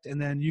disconnect, and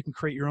then you can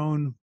create your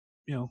own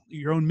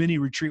mini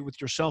retreat with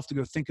yourself to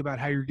go think about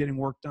how you're getting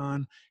work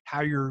done,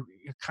 how you're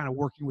kind of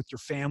working with your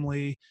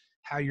family,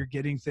 how you're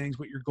getting things,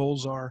 what your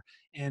goals are.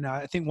 And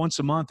I think once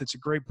a month, it's a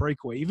great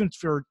breakaway, even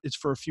if it's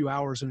for a few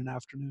hours in an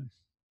afternoon.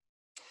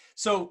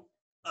 So,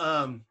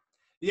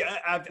 yeah,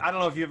 I don't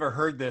know if you ever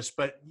heard this,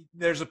 but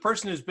there's a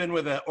person who's been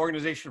with an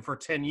organization for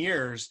 10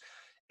 years,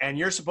 and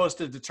you're supposed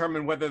to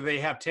determine whether they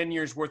have 10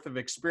 years worth of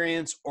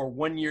experience or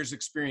 1 year's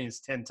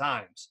experience 10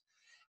 times.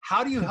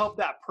 How do you help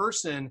that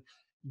person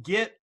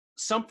get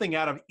something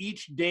out of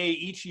each day,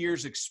 each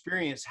year's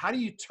experience? How do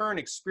you turn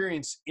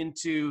experience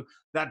into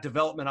that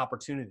development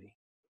opportunity?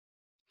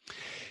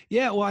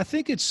 Yeah, well, I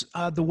think it's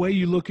the way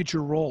you look at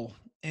your role.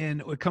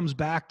 And it comes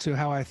back to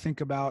how I think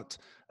about,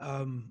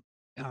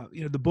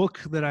 the book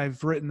that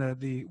I've written,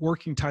 the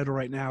working title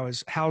right now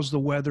is How's the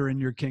Weather in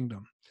Your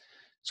Kingdom?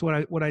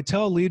 So what I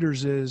tell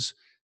leaders is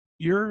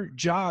your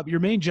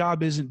main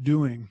job isn't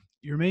doing.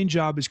 Your main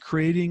job is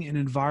creating an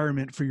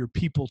environment for your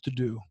people to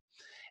do.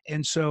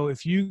 And so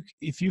if you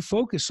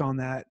focus on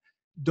that,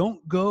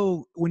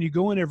 when you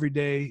go in every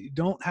day,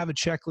 don't have a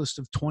checklist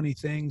of 20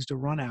 things to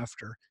run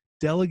after.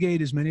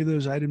 Delegate as many of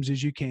those items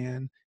as you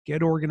can,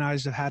 get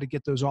organized of how to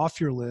get those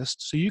off your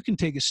list so you can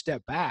take a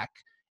step back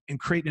and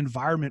create an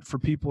environment for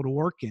people to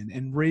work in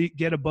and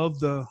get above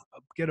the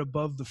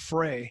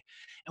fray.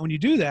 And when you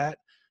do that,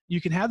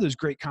 you can have those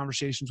great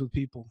conversations with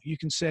people. You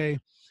can say,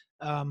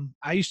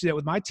 I used to do that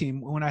with my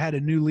team. When I had a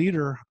new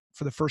leader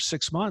for the first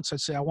 6 months, I'd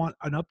say, I want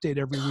an update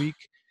every week.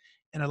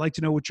 And I'd like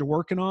to know what you're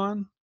working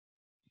on.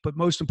 But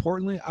most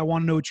importantly, I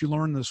want to know what you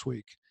learned this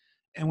week.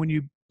 And when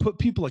you put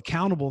people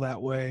accountable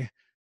that way,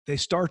 they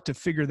start to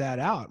figure that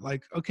out.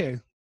 Like, okay,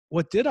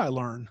 what did I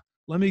learn?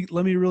 Let me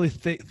really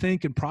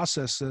think and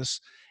process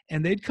this.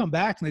 And they'd come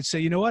back and they'd say,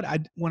 you know what?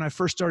 When I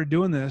first started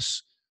doing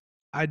this,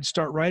 I'd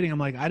start writing. I'm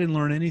like, I didn't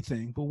learn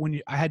anything. But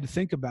when I had to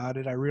think about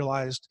it, I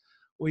realized,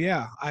 well,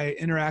 yeah, I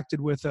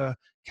interacted with a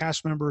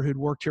cast member who'd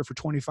worked here for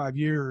 25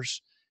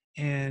 years.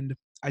 And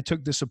I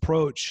took this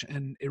approach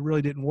and it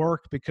really didn't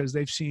work because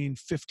they've seen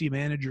 50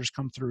 managers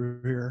come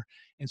through here.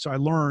 And so I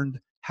learned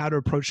how to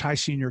approach high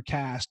senior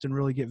cast and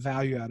really get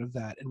value out of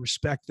that and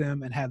respect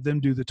them and have them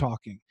do the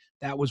talking.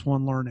 That was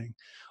one learning.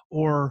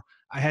 Or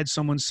I had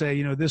someone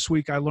say, this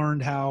week I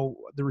learned how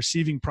the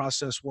receiving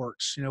process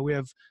works. We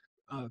have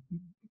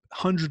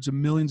hundreds of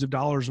millions of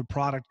dollars of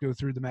product go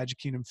through the Magic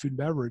Kingdom Food and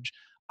Beverage.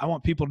 I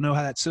want people to know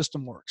how that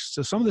system works.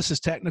 So some of this is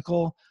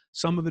technical,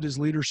 some of it is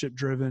leadership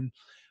driven.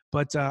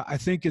 But I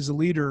think as a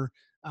leader,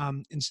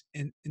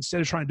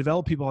 instead of trying to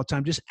develop people all the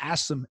time, just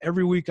ask them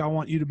every week. I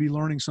want you to be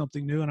learning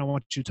something new, and I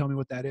want you to tell me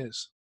what that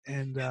is.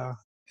 And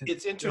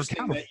it's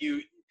interesting that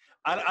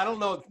I don't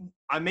know.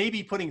 I may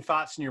be putting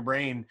thoughts in your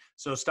brain,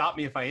 so stop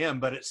me if I am.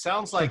 But it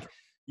sounds like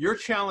your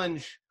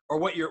challenge, or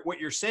what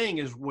you're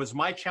saying was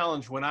my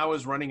challenge when I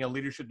was running a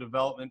leadership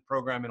development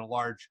program in a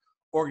large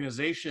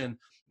organization.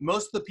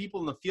 Most of the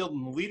people in the field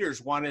and the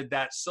leaders wanted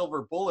that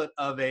silver bullet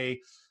of a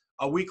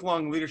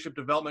week-long leadership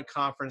development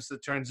conference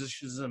that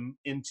transitions them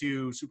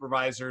into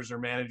supervisors or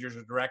managers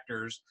or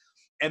directors.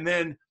 And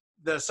then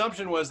the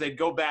assumption was they'd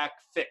go back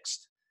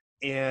fixed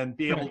and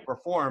be able to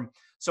perform.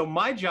 So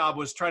my job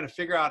was trying to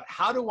figure out,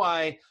 how do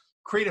I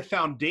create a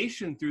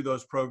foundation through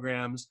those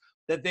programs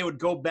that they would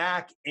go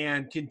back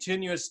and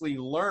continuously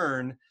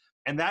learn.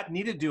 And that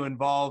needed to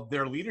involve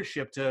their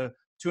leadership to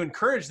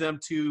encourage them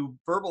to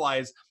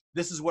verbalize,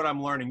 this is what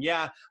I'm learning.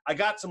 Yeah, I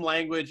got some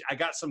language, I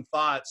got some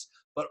thoughts,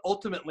 but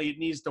ultimately it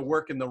needs to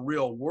work in the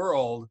real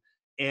world.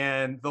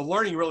 And the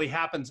learning really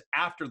happens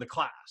after the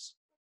class.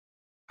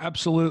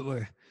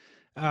 Absolutely.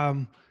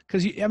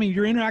 Because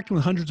you're interacting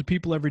with hundreds of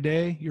people every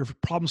day. You're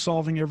problem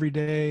solving every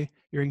day.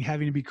 You're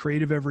having to be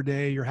creative every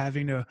day. You're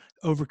having to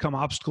overcome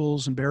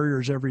obstacles and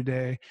barriers every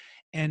day.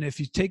 And if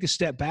you take a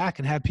step back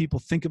and have people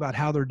think about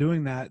how they're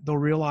doing that, they'll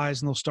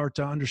realize and they'll start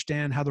to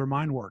understand how their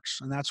mind works.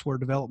 And that's where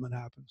development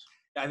happens.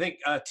 I think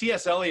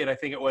T.S. Eliot, I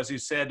think it was, who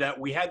said,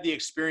 we had the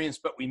experience,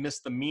 but we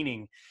missed the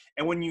meaning.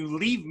 And when you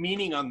leave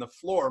meaning on the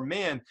floor,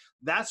 man,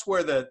 that's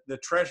where the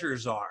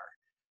treasures are.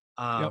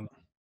 Yep.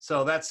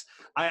 So that's,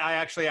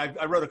 I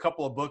wrote a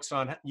couple of books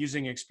on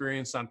using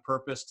experience on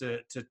purpose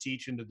to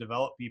teach and to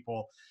develop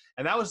people.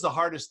 And that was the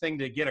hardest thing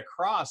to get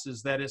across,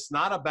 is that it's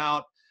not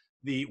about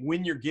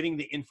when you're getting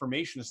the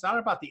information, it's not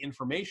about the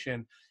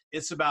information.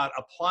 It's about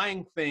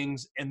applying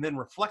things and then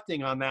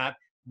reflecting on that.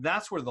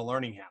 That's where the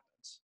learning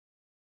happens.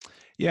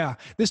 Yeah,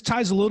 this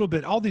ties a little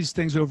bit. All these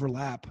things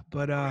overlap,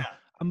 but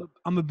I'm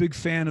a big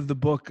fan of the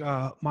book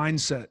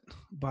Mindset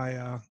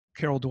by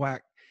Carol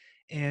Dweck,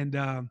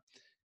 and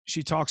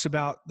she talks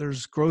about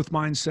there's growth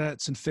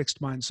mindsets and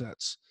fixed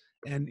mindsets.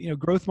 And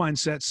growth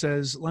mindset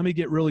says, let me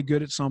get really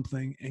good at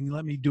something and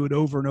let me do it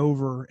over and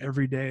over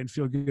every day and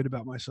feel good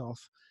about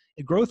myself.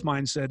 A growth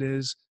mindset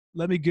is,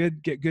 let me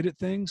get good at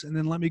things, and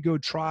then let me go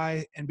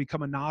try and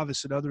become a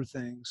novice at other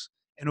things.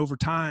 And over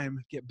time,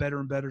 get better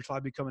and better till I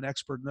become an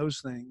expert in those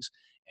things.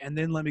 And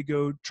then let me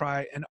go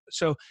try. And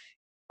so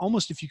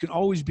almost if you can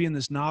always be in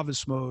this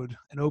novice mode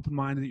and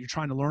open-minded that you're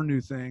trying to learn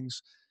new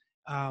things,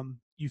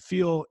 you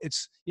feel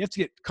you have to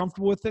get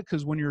comfortable with it,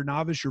 because when you're a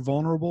novice, you're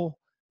vulnerable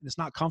and it's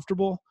not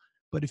comfortable.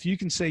 But if you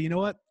can say, you know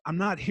what, I'm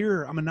not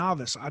here, I'm a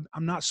novice.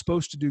 I'm not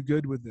supposed to do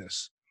good with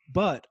this,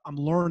 but I'm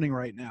learning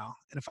right now.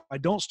 And if I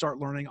don't start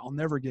learning, I'll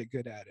never get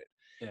good at it.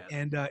 Yeah.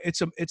 And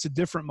it's a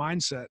different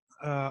mindset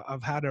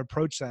of how to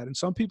approach that. And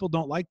some people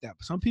don't like that.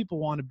 But some people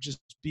want to just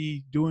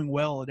be doing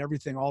well at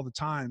everything all the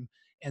time,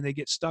 and they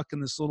get stuck in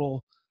this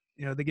little,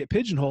 they get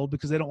pigeonholed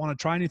because they don't want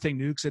to try anything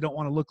new, because they don't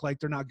want to look like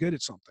they're not good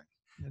at something.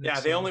 And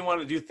yeah, they only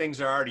want to do things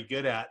they're already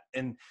good at.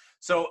 And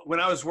so when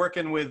I was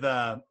working with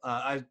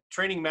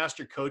training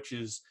master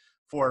coaches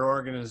for an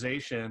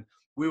organization,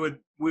 we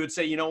would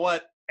say, you know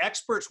what,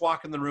 experts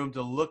walk in the room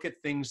to look at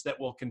things that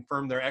will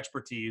confirm their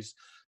expertise.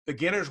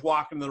 Beginners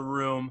walk into the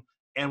room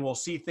and will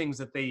see things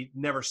that they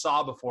never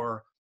saw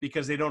before,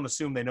 because they don't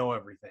assume they know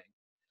everything.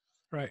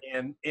 Right.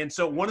 And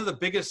so one of the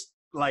biggest,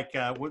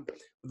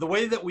 the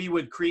way that we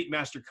would create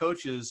master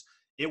coaches,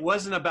 it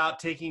wasn't about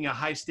taking a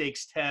high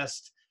stakes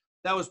test.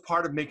 That was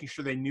part of making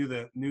sure they knew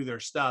their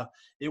stuff.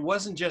 It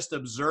wasn't just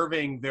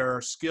observing their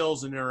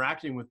skills and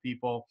interacting with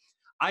people.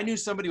 I knew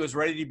somebody was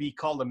ready to be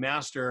called a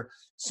master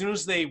as soon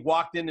as they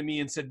walked into me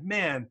and said,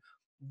 man,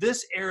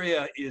 this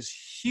area is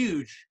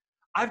huge.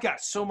 I've got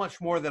so much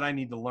more that I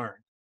need to learn.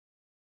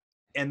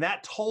 And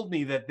that told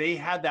me that they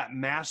had the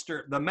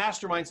master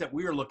mindset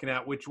we were looking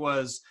at, which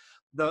was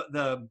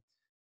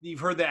you've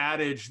heard the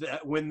adage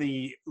that when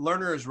the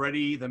learner is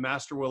ready, the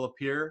master will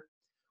appear.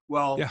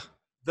 Well, yeah.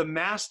 The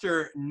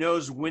master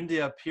knows when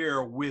to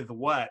appear with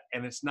what,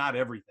 and it's not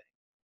everything.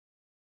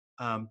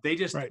 They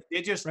just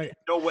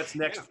know what's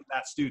next for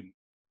that student.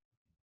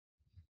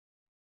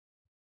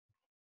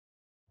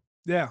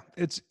 Yeah,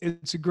 it's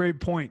a great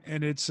point,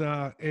 and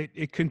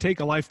it can take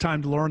a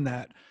lifetime to learn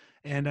that.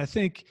 And I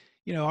think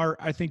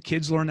I think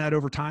kids learn that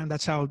over time.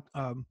 That's how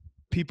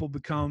people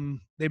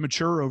they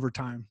mature over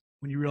time,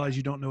 when you realize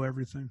you don't know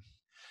everything.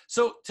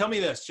 So tell me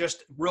this,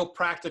 just real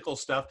practical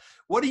stuff.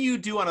 What do you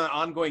do on an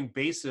ongoing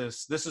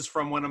basis? This is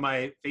from one of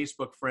my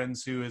Facebook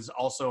friends who is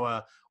also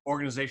a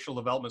organizational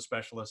development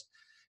specialist.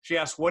 She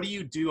asked, what do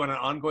you do on an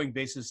ongoing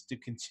basis to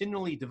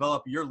continually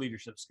develop your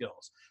leadership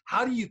skills?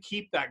 How do you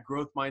keep that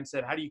growth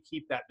mindset? How do you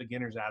keep that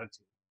beginner's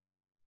attitude?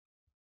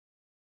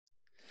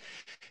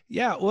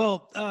 Yeah,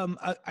 well,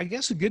 I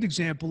guess a good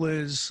example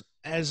is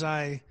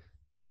there's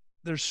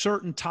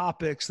certain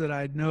topics that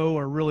I know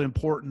are really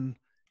important,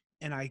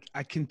 and I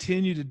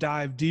continue to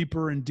dive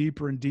deeper and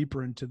deeper and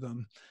deeper into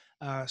them.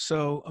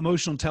 So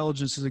emotional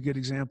intelligence is a good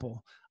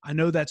example. I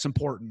know that's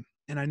important.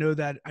 And I knew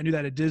that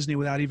at Disney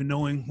without even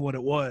knowing what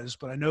it was.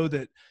 But I know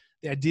that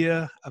the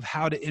idea of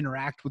how to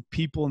interact with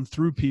people and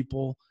through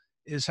people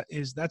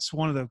that's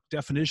one of the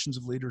definitions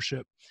of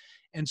leadership.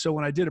 And so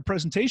when I did a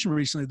presentation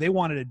recently, they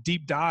wanted a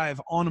deep dive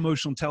on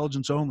emotional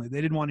intelligence only.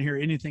 They didn't want to hear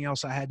anything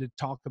else I had to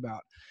talk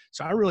about.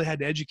 So I really had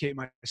to educate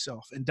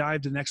myself and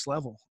dive to the next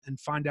level and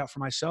find out for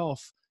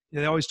myself.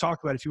 They always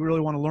talk about, if you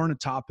really want to learn a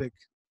topic,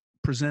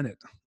 present it.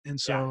 And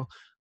so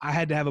I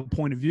had to have a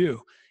point of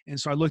view. And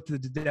so I looked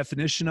at the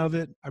definition of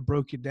it. I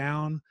broke it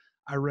down.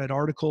 I read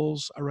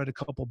articles. I read a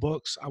couple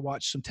books. I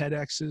watched some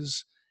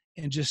TEDx's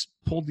and just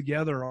pulled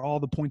together all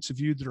the points of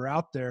view that are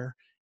out there.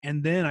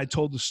 And then I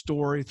told the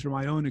story through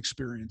my own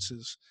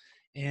experiences.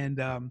 And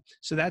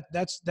so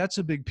that's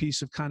a big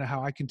piece of kind of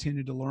how I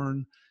continue to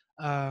learn.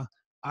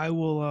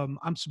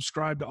 I'm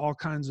subscribed to all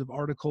kinds of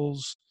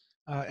articles.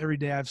 Every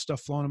day I have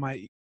stuff flowing in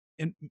my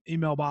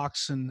email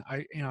box, and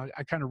I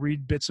kind of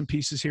read bits and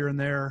pieces here and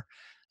there.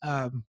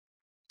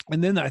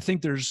 And then I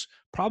think there's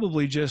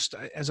probably just,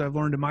 as I've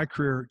learned in my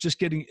career, just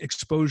getting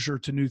exposure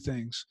to new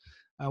things.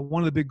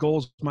 One of the big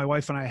goals my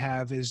wife and I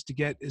have is to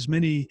get as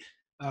many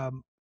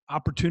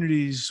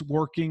opportunities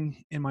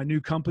working in my new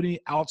company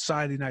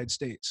outside the United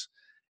States.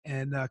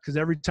 And because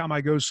every time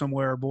I go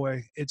somewhere,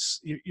 boy,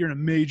 you're in a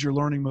major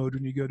learning mode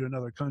when you go to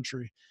another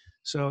country.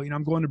 So,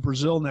 I'm going to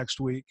Brazil next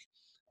week.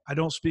 I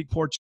don't speak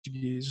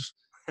Portuguese,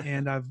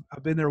 and I've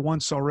been there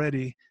once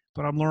already,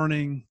 but I'm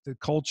learning the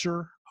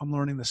culture. I'm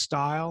learning the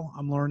style.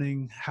 I'm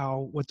learning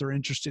what they're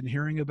interested in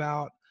hearing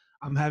about.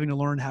 I'm having to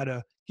learn how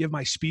to give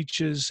my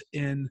speeches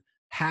in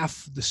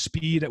half the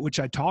speed at which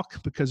I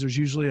talk, because there's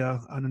usually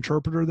an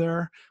interpreter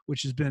there,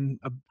 which has been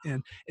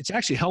and it's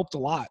actually helped a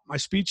lot. My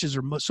speeches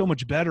are so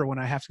much better when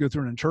I have to go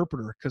through an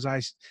interpreter, because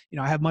I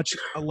have much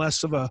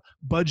less of a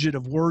budget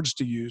of words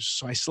to use,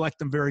 so I select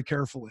them very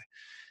carefully.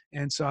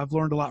 And so I've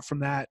learned a lot from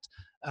that.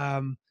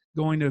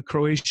 Going to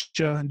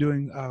Croatia and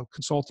doing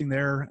consulting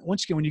there.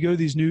 Once again, when you go to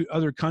these new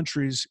other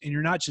countries and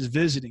you're not just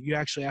visiting, you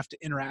actually have to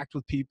interact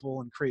with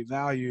people and create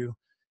value.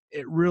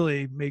 It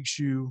really makes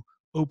you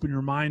open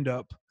your mind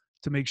up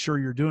to make sure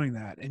you're doing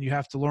that. And you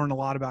have to learn a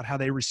lot about how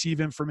they receive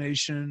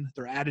information,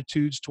 their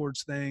attitudes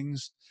towards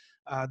things,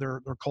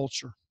 their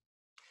culture.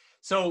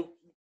 So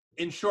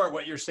in short,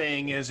 what you're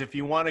saying is if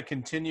you want to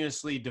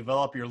continuously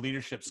develop your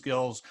leadership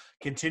skills,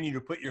 continue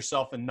to put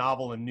yourself in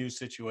novel and new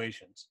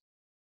situations.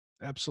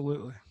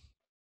 Absolutely.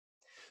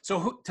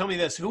 So tell me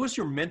this, who was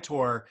your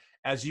mentor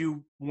as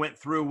you went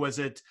through? Was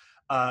it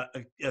a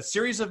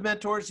series of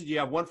mentors? Did you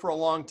have one for a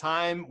long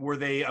time? Were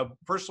they a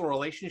personal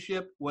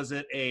relationship? Was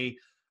it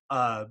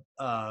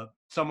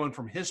someone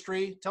from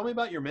history? Tell me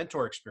about your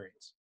mentor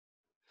experience.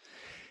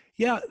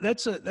 Yeah,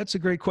 that's a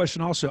great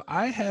question. Also,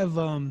 I have,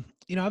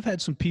 I've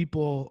had some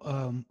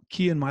people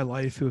key in my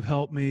life who have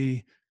helped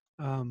me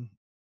kind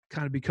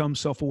of become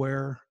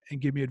self-aware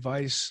and give me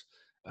advice.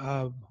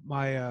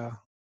 My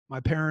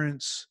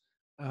parents,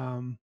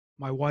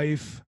 my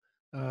wife,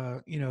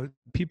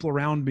 people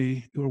around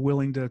me who are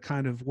willing to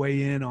kind of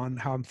weigh in on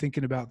how I'm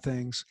thinking about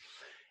things.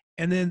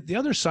 And then the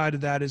other side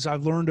of that is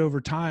I've learned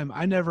over time,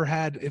 I never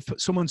had, if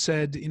someone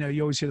said,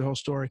 you always hear the whole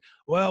story,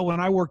 well, when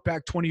I worked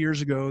back 20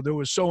 years ago, there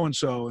was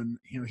so-and-so, and,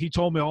 he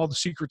told me all the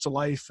secrets of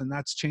life and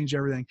that's changed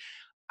everything.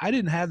 I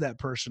didn't have that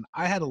person.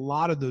 I had a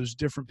lot of those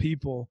different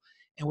people.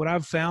 And what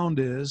I've found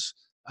is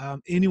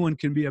anyone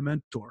can be a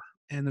mentor.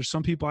 And there's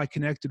some people I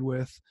connected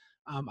with.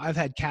 I've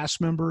had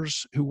cast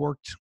members who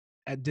worked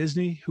at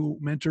Disney who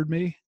mentored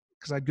me,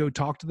 because I'd go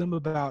talk to them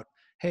about,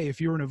 hey,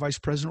 if you were in a vice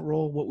president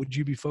role, what would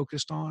you be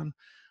focused on?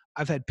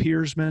 I've had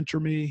peers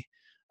mentor me.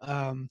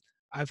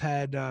 I've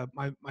had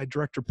my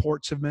direct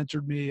reports have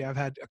mentored me. I've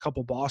had a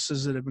couple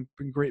bosses that have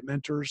been great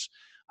mentors.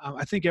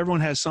 I think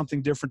everyone has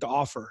something different to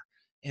offer.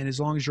 And as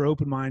long as you're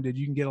open-minded,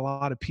 you can get a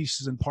lot of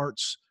pieces and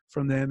parts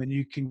from them, and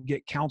you can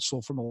get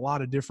counsel from a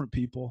lot of different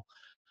people.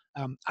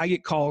 I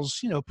get calls,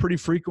 pretty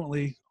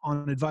frequently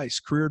on advice,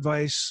 career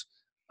advice,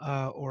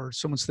 or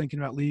someone's thinking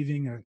about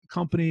leaving a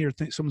company, or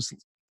someone's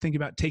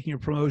thinking about taking a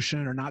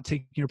promotion or not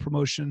taking a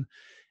promotion.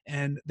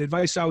 And the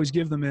advice I always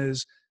give them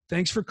is,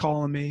 thanks for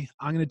calling me.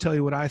 I'm going to tell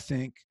you what I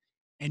think.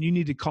 And you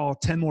need to call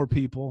 10 more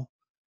people,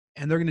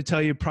 and they're going to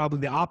tell you probably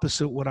the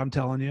opposite of what I'm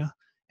telling you.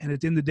 And at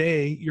the end of the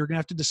day, you're going to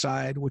have to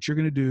decide what you're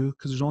going to do,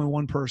 because there's only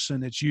one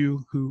person, it's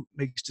you, who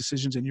makes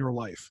decisions in your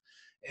life,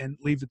 and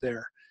leave it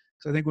there.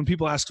 So I think when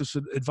people ask us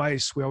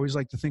advice, we always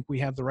like to think we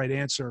have the right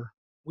answer.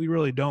 We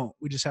really don't.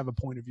 We just have a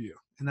point of view.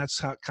 And that's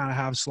how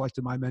I've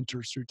selected my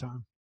mentors through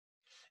time.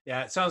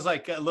 Yeah, it sounds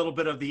like a little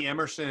bit of the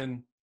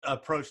Emerson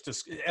approach to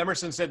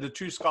Emerson said the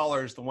true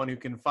scholar is the one who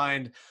can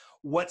find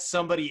what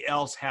somebody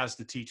else has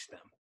to teach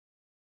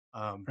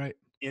them, right,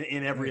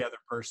 in every other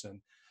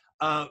person.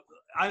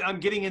 I'm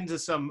getting into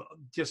some,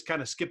 just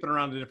kind of skipping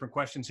around to different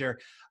questions here.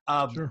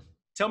 Sure.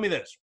 Tell me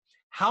this,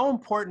 how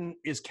important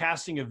is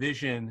casting a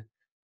vision?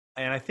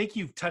 And I think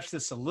you've touched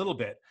this a little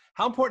bit.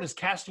 How important is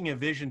casting a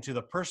vision to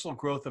the personal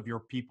growth of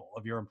your people,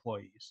 of your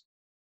employees?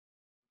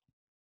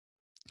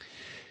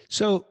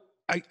 So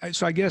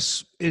I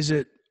guess,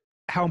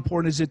 how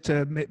important is it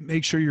to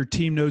make sure your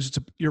team knows it's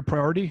your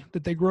priority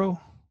that they grow?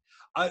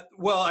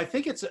 Well, I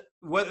think it's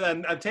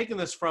I'm taking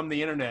this from the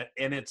internet,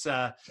 and it's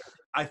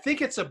I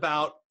think it's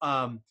about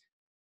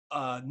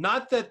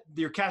not that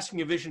you're casting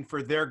a vision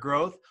for their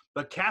growth,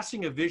 but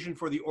casting a vision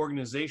for the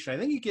organization. I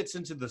think it gets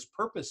into this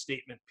purpose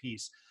statement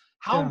piece.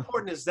 How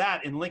important is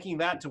that in linking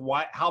that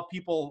to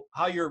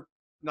how you're,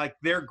 like,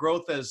 their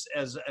growth as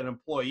an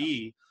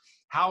employee?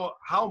 How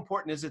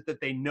important is it that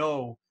they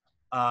know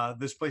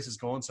this place is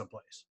going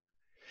someplace?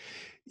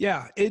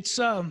 Yeah, it's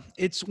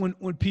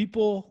when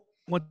people,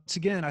 once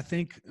again, I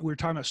think we were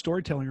talking about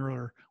storytelling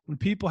earlier, when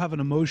people have an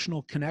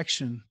emotional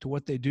connection to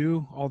what they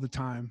do all the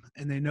time,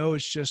 and they know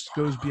it's just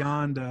goes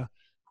beyond a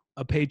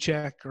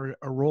paycheck or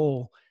a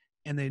role,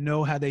 and they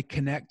know how they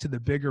connect to the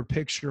bigger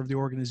picture of the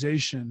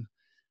organization,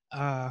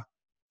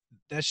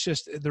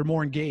 they're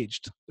more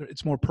engaged.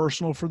 It's more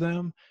personal for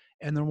them,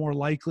 and they're more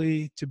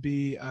likely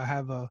to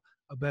have a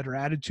better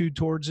attitude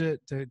towards it.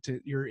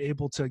 You're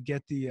able to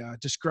get the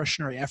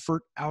discretionary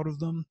effort out of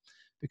them,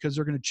 because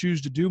they're going to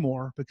choose to do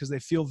more because they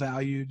feel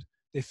valued,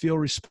 they feel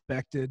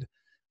respected.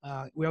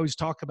 We always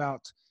talk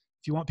about,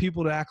 if you want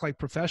people to act like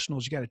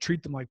professionals, you got to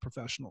treat them like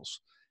professionals.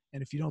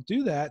 And if you don't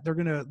do that,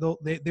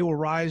 they will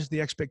rise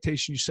the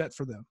expectation you set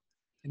for them.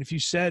 And if you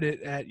set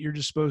it at, you're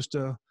just supposed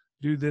to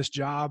do this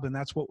job and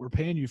that's what we're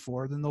paying you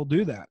for, then they'll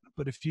do that.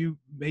 But if you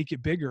make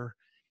it bigger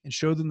and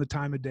show them the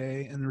time of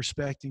day and the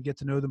respect and get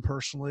to know them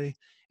personally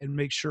and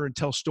make sure and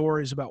tell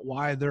stories about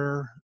why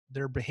their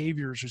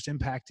behaviors is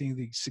impacting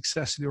the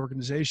success of the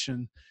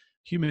organization,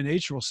 human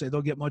nature will say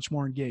they'll get much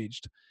more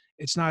engaged.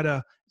 It's not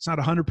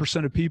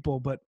 100% of people,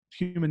 but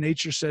human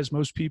nature says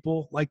most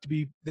people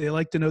they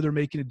like to know they're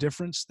making a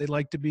difference. They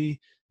like to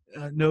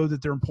know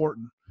that they're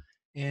important.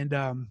 And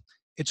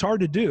it's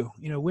hard to do.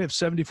 We have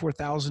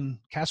 74,000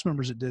 cast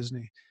members at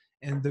Disney,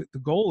 and the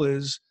goal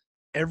is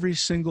every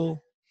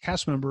single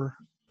cast member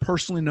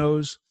personally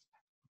knows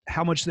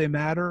how much they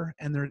matter,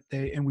 and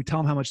we tell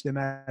them how much they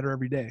matter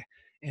every day.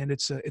 And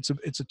it's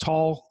a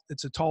tall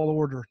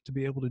order to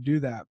be able to do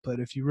that. But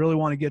if you really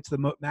want to get to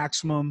the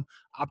maximum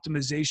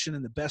optimization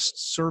and the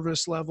best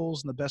service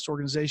levels and the best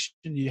organization,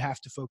 you have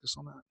to focus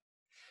on that.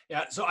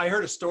 Yeah. So I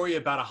heard a story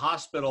about a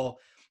hospital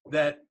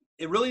that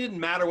it really didn't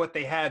matter what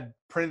they had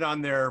printed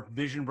on their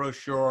vision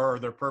brochure or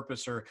their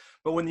purpose,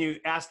 but when you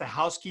asked the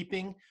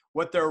housekeeping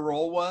what their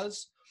role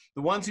was,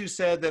 the ones who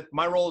said that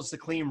my role is to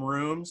clean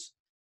rooms,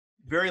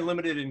 very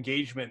limited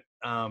engagement.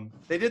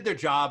 They did their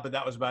job, but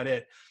that was about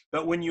it.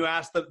 But when you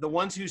ask the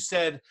ones who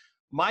said,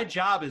 my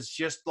job is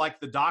just like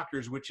the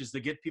doctors, which is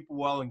to get people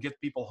well and get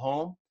people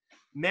home,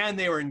 man,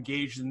 they were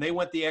engaged and they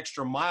went the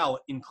extra mile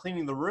in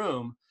cleaning the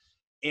room.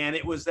 And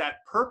it was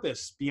that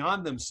purpose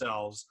beyond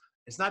themselves.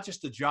 It's not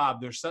just a job.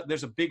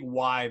 There's a big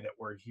why that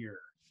we're here.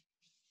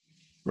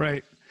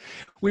 Right.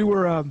 We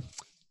were,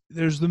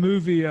 there's the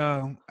movie,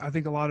 I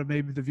think a lot of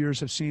maybe the viewers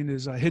have seen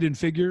is Hidden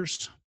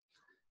Figures.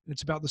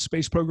 It's about the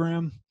space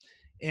program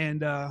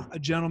and a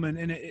gentleman,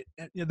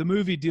 and the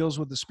movie deals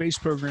with the space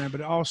program,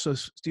 but it also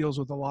deals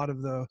with a lot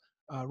of the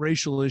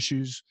racial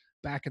issues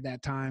back at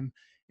that time.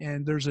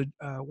 And there's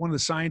one of the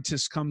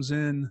scientists comes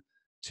in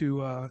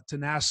to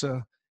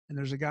NASA, and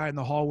there's a guy in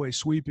the hallway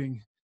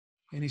sweeping,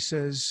 and he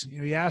says,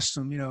 he asks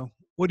him,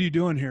 what are you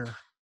doing here?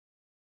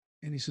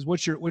 And he says,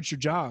 what's your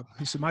job?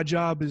 He said, my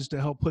job is to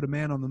help put a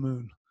man on the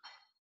moon.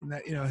 And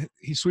that,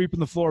 he's sweeping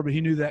the floor, but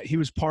he knew that he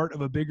was part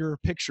of a bigger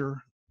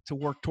picture to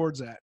work towards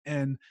that.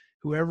 And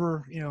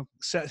whoever,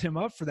 set him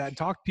up for that,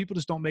 people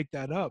just don't make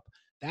that up.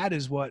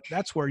 That's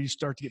where you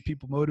start to get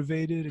people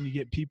motivated and you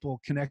get people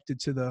connected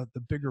to the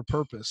bigger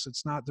purpose.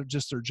 It's not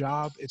just their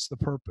job, it's the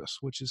purpose,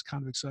 which is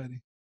kind of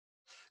exciting.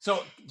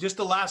 So just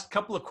the last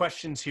couple of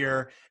questions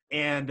here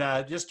and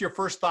just your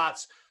first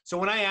thoughts. So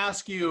when I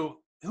ask you,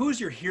 who's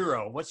your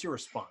hero? What's your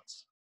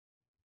response?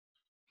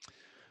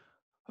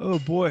 Oh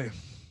boy.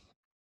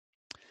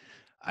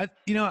 I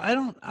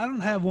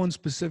don't have one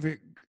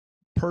specific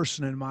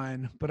person in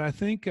mind, but I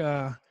think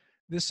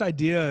this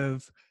idea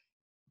of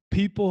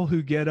people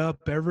who get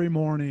up every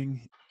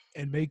morning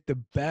and make the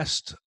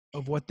best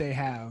of what they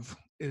have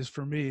is,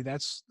 for me,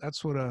 that's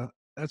what a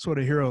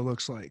hero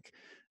looks like.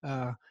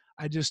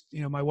 I just,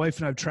 my wife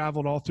and I've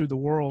traveled all through the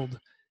world,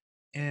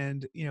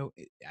 and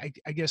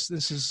I guess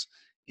this is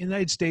in the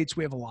United States.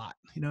 We have a lot,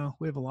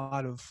 we have a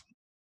lot of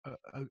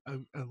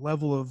a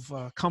level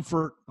of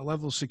comfort, a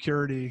level of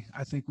security.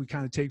 I think we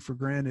kind of take for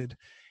granted.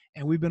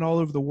 And we've been all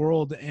over the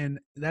world, and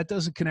that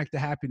doesn't connect to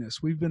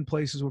happiness. We've been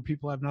places where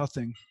people have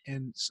nothing,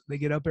 and they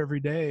get up every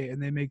day and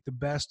they make the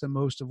best and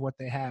most of what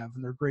they have,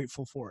 and they're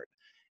grateful for it.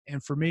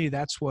 And for me,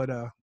 that's what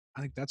I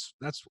think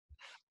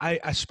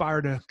I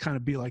aspire to kind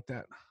of be like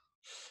that.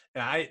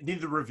 Yeah, I need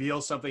to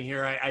reveal something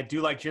here. I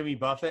do like Jimmy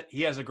Buffett.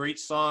 He has a great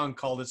song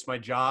called "It's My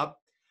Job,"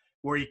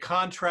 where he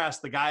contrasts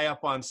the guy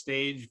up on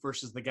stage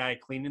versus the guy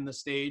cleaning the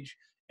stage,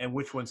 and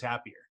which one's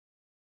happier.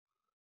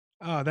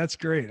 Oh, that's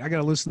great. I got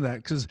to listen to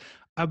that because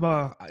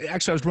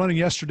actually I was running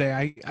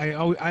yesterday.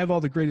 I have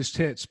all the greatest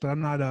hits, but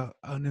I'm not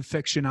an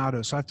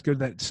aficionado, so I have to go to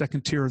that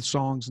second tier of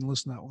songs and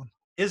listen to that one.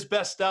 His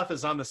best stuff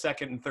is on the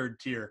second and third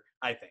tier,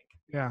 I think.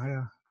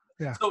 Yeah.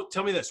 So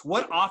tell me this: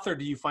 what author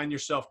do you find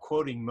yourself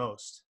quoting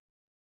most?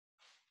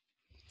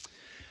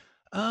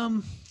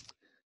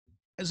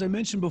 As I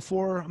mentioned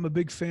before, I'm a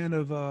big fan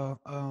of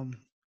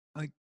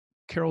like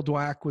Carol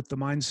Dweck with The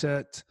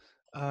Mindset.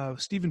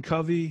 Stephen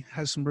Covey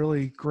has some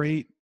really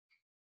great,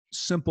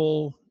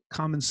 simple,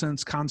 common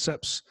sense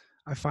concepts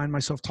I find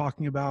myself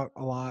talking about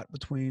a lot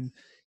between,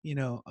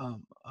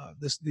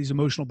 these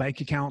emotional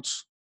bank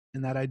accounts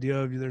and that idea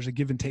of there's a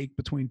give and take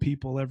between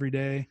people every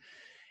day.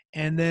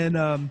 And then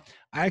I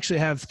actually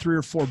have 3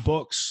 or 4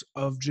 books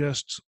of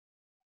just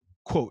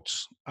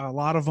quotes. A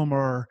lot of them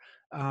are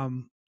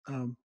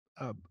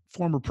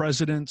former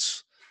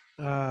presidents,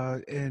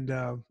 and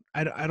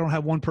I don't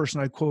have one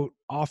person I quote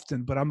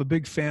often, but I'm a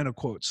big fan of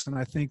quotes, and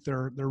I think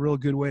they're a real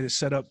good way to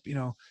set up,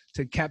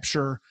 to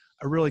capture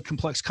a really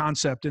complex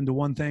concept into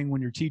one thing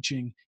when you're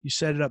teaching. You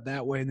set it up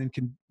that way and then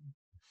can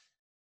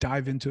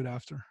dive into it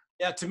after.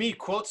 Yeah, to me,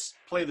 quotes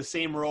play the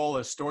same role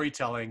as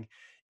storytelling,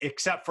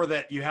 except for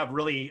that you have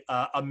really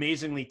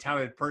amazingly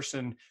talented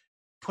person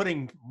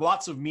putting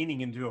lots of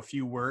meaning into a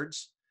few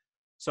words.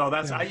 So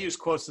I use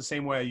quotes the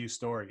same way I use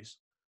stories.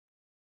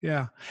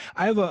 Yeah.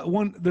 I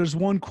have there's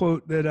one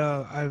quote that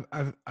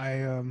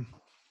I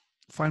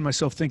find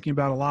myself thinking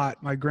about a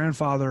lot. My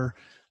grandfather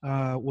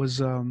was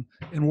in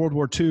World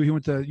War II. He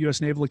went to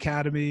U.S. Naval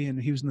Academy,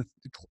 and he was in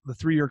the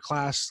 3-year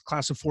class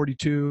of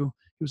 42.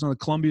 He was on the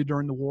Columbia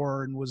during the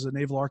war and was a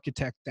naval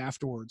architect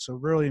afterwards. So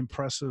really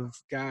impressive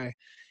guy.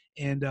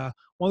 And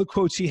one of the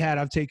quotes he had,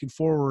 I've taken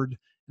forward,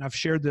 and I've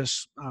shared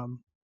this,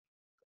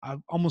 I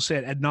almost say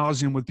it ad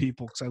nauseum with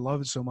people because I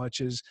love it so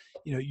much, is,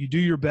 you do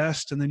your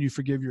best and then you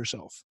forgive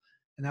yourself.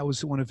 And that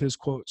was one of his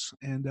quotes.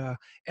 And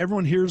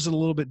everyone hears it a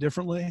little bit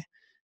differently,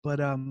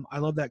 but I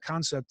love that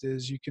concept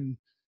is you can,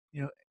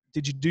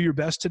 did you do your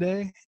best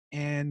today?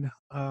 And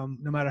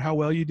no matter how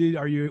well you did,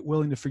 are you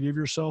willing to forgive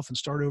yourself and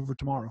start over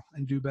tomorrow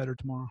and do better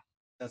tomorrow?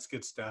 That's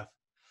good stuff.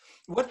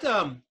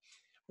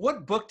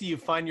 What book do you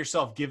find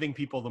yourself giving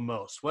people the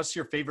most? What's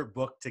your favorite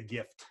book to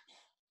gift?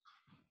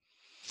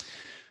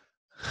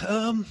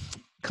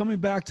 Coming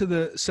back to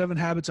the 7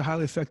 Habits of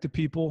Highly Effective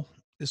People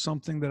is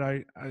something that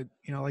I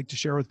like to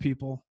share with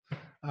people.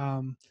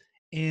 That's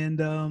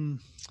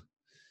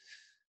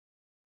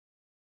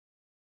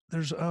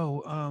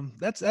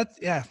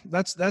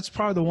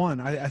probably the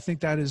one. I think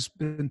that has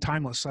been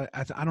timeless. I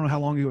don't know how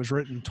long it was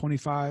written,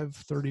 25,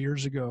 30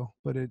 years ago,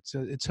 but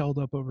it's held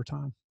up over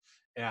time.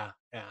 Yeah.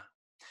 Yeah.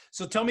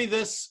 So tell me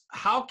this,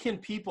 how can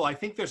people, I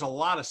think there's a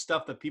lot of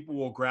stuff that people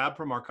will grab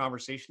from our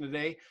conversation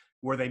today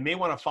where they may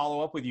want to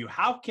follow up with you.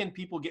 How can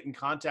people get in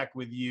contact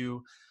with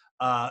you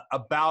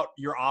about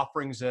your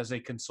offerings as a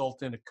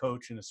consultant, a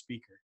coach, and a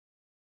speaker?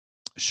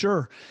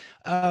 Sure.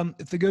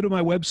 If they go to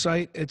my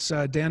website, it's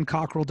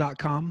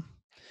dancockerell.com.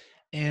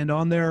 And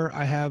on there,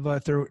 I have,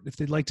 if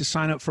they'd like to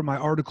sign up for my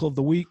article of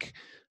the week,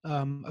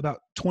 about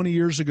 20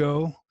 years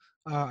ago,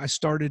 I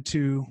started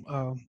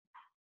to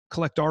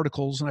collect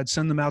articles, and I'd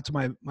send them out to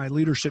my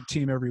leadership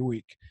team every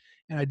week.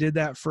 And I did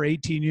that for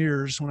 18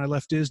 years. When I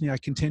left Disney, I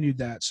continued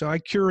that. So I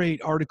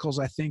curate articles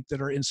I think that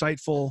are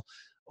insightful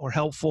or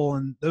helpful,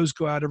 and those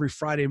go out every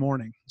Friday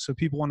morning. So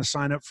people want to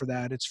sign up for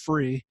that. It's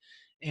free.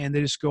 And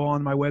they just go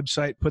on my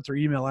website, put their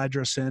email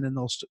address in, and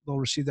they'll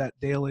receive that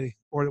daily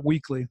or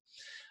weekly.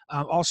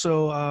 They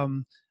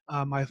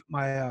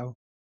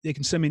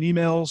can send me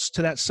emails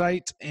to that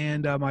site,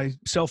 and my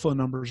cell phone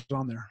number is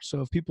on there.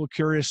 So if people are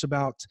curious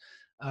about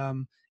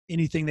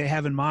anything they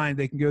have in mind,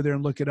 they can go there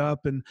and look it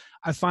up. And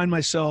I find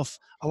myself,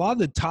 a lot of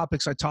the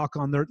topics I talk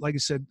on there, like I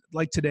said,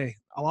 like today,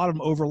 a lot of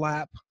them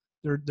overlap.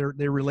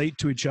 They relate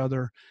to each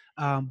other.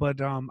 But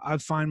I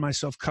find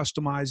myself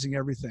customizing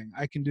everything.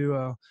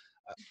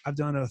 I've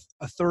done a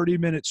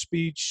 30-minute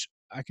speech.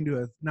 I can do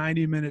a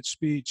 90-minute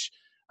speech.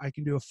 I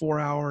can do a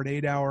 4-hour, an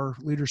 8-hour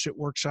leadership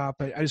workshop.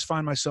 I just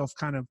find myself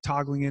kind of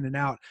toggling in and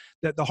out.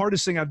 That the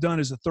hardest thing I've done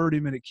is a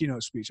 30-minute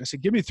keynote speech. I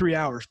said, give me 3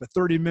 hours, but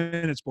 30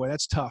 minutes, boy,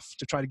 that's tough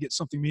to try to get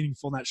something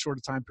meaningful in that short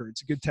a time period.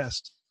 It's a good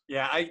test.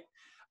 Yeah.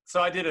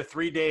 So I did a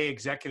 3-day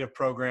executive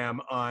program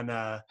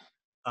on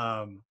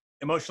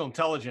emotional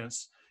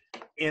intelligence.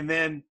 And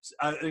then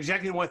an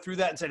executive went through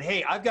that and said,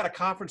 hey, I've got a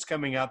conference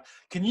coming up.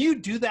 Can you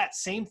do that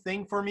same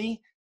thing for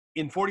me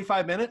in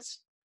 45 minutes?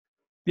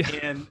 Yeah.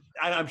 And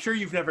I'm sure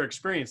you've never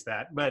experienced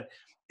that, but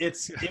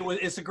it's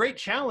a great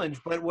challenge.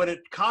 But what it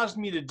caused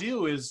me to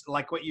do is,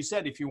 like what you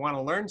said, if you want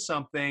to learn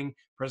something,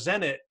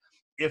 present it.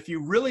 If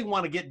you really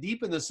want to get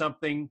deep into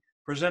something,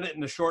 present it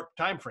in a short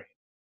time frame.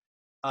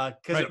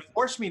 Because it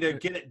forced me to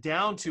get it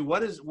down to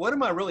what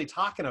am I really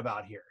talking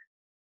about here?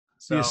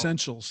 So, the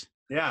essentials.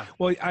 Yeah.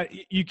 Well,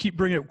 you keep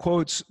bringing up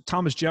quotes.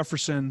 Thomas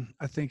Jefferson,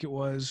 I think it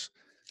was,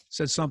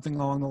 said something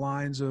along the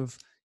lines of,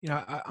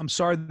 I'm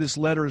sorry that this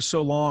letter is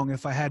so long.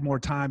 If I had more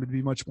time, it'd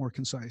be much more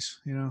concise.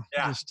 Yeah.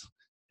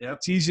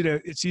 It's easy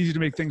to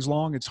make things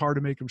long. It's hard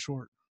to make them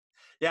short.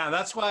 Yeah.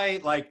 That's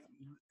why,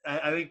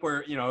 I think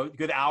we're, a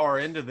good hour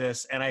into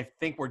this, and I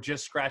think we're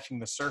just scratching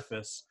the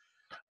surface.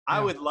 Yeah. I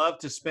would love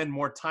to spend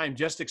more time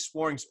just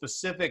exploring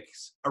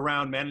specifics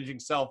around managing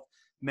self,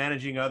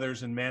 managing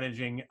others, and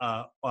managing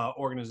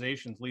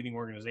organizations, leading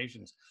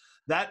organizations.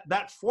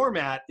 That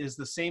format is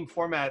the same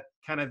format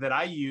kind of that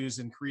I use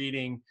in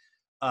creating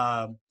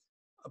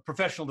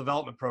professional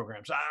development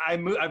programs.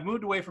 I've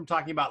moved away from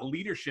talking about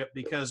leadership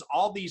because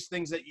all these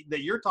things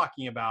that you're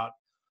talking about,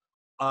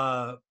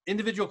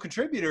 individual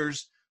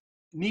contributors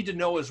need to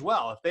know as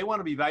well. If they want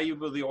to be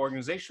valuable to the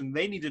organization,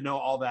 they need to know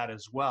all that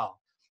as well.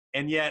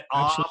 And yet,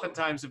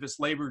 oftentimes, if it's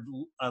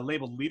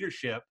labeled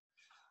leadership,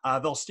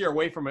 they'll steer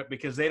away from it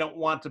because they don't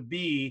want to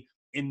be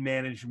in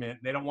management.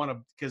 They don't want to,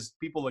 because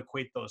people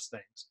equate those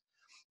things.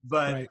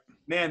 But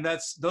man,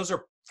 those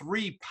are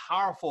 3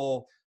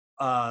 powerful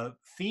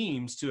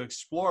themes to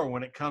explore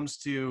when it comes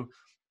to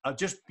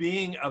just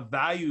being a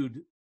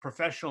valued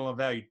professional, a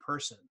valued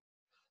person.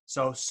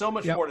 So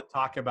much more to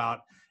talk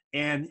about.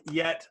 And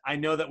yet I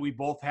know that we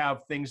both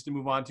have things to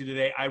move on to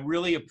today. I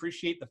really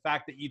appreciate the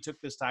fact that you took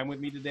this time with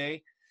me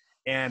today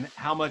and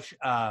how much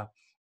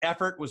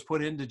effort was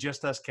put into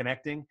just us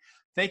connecting.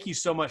 Thank you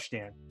so much,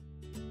 Dan.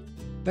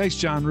 Thanks,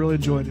 John. Really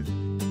enjoyed it.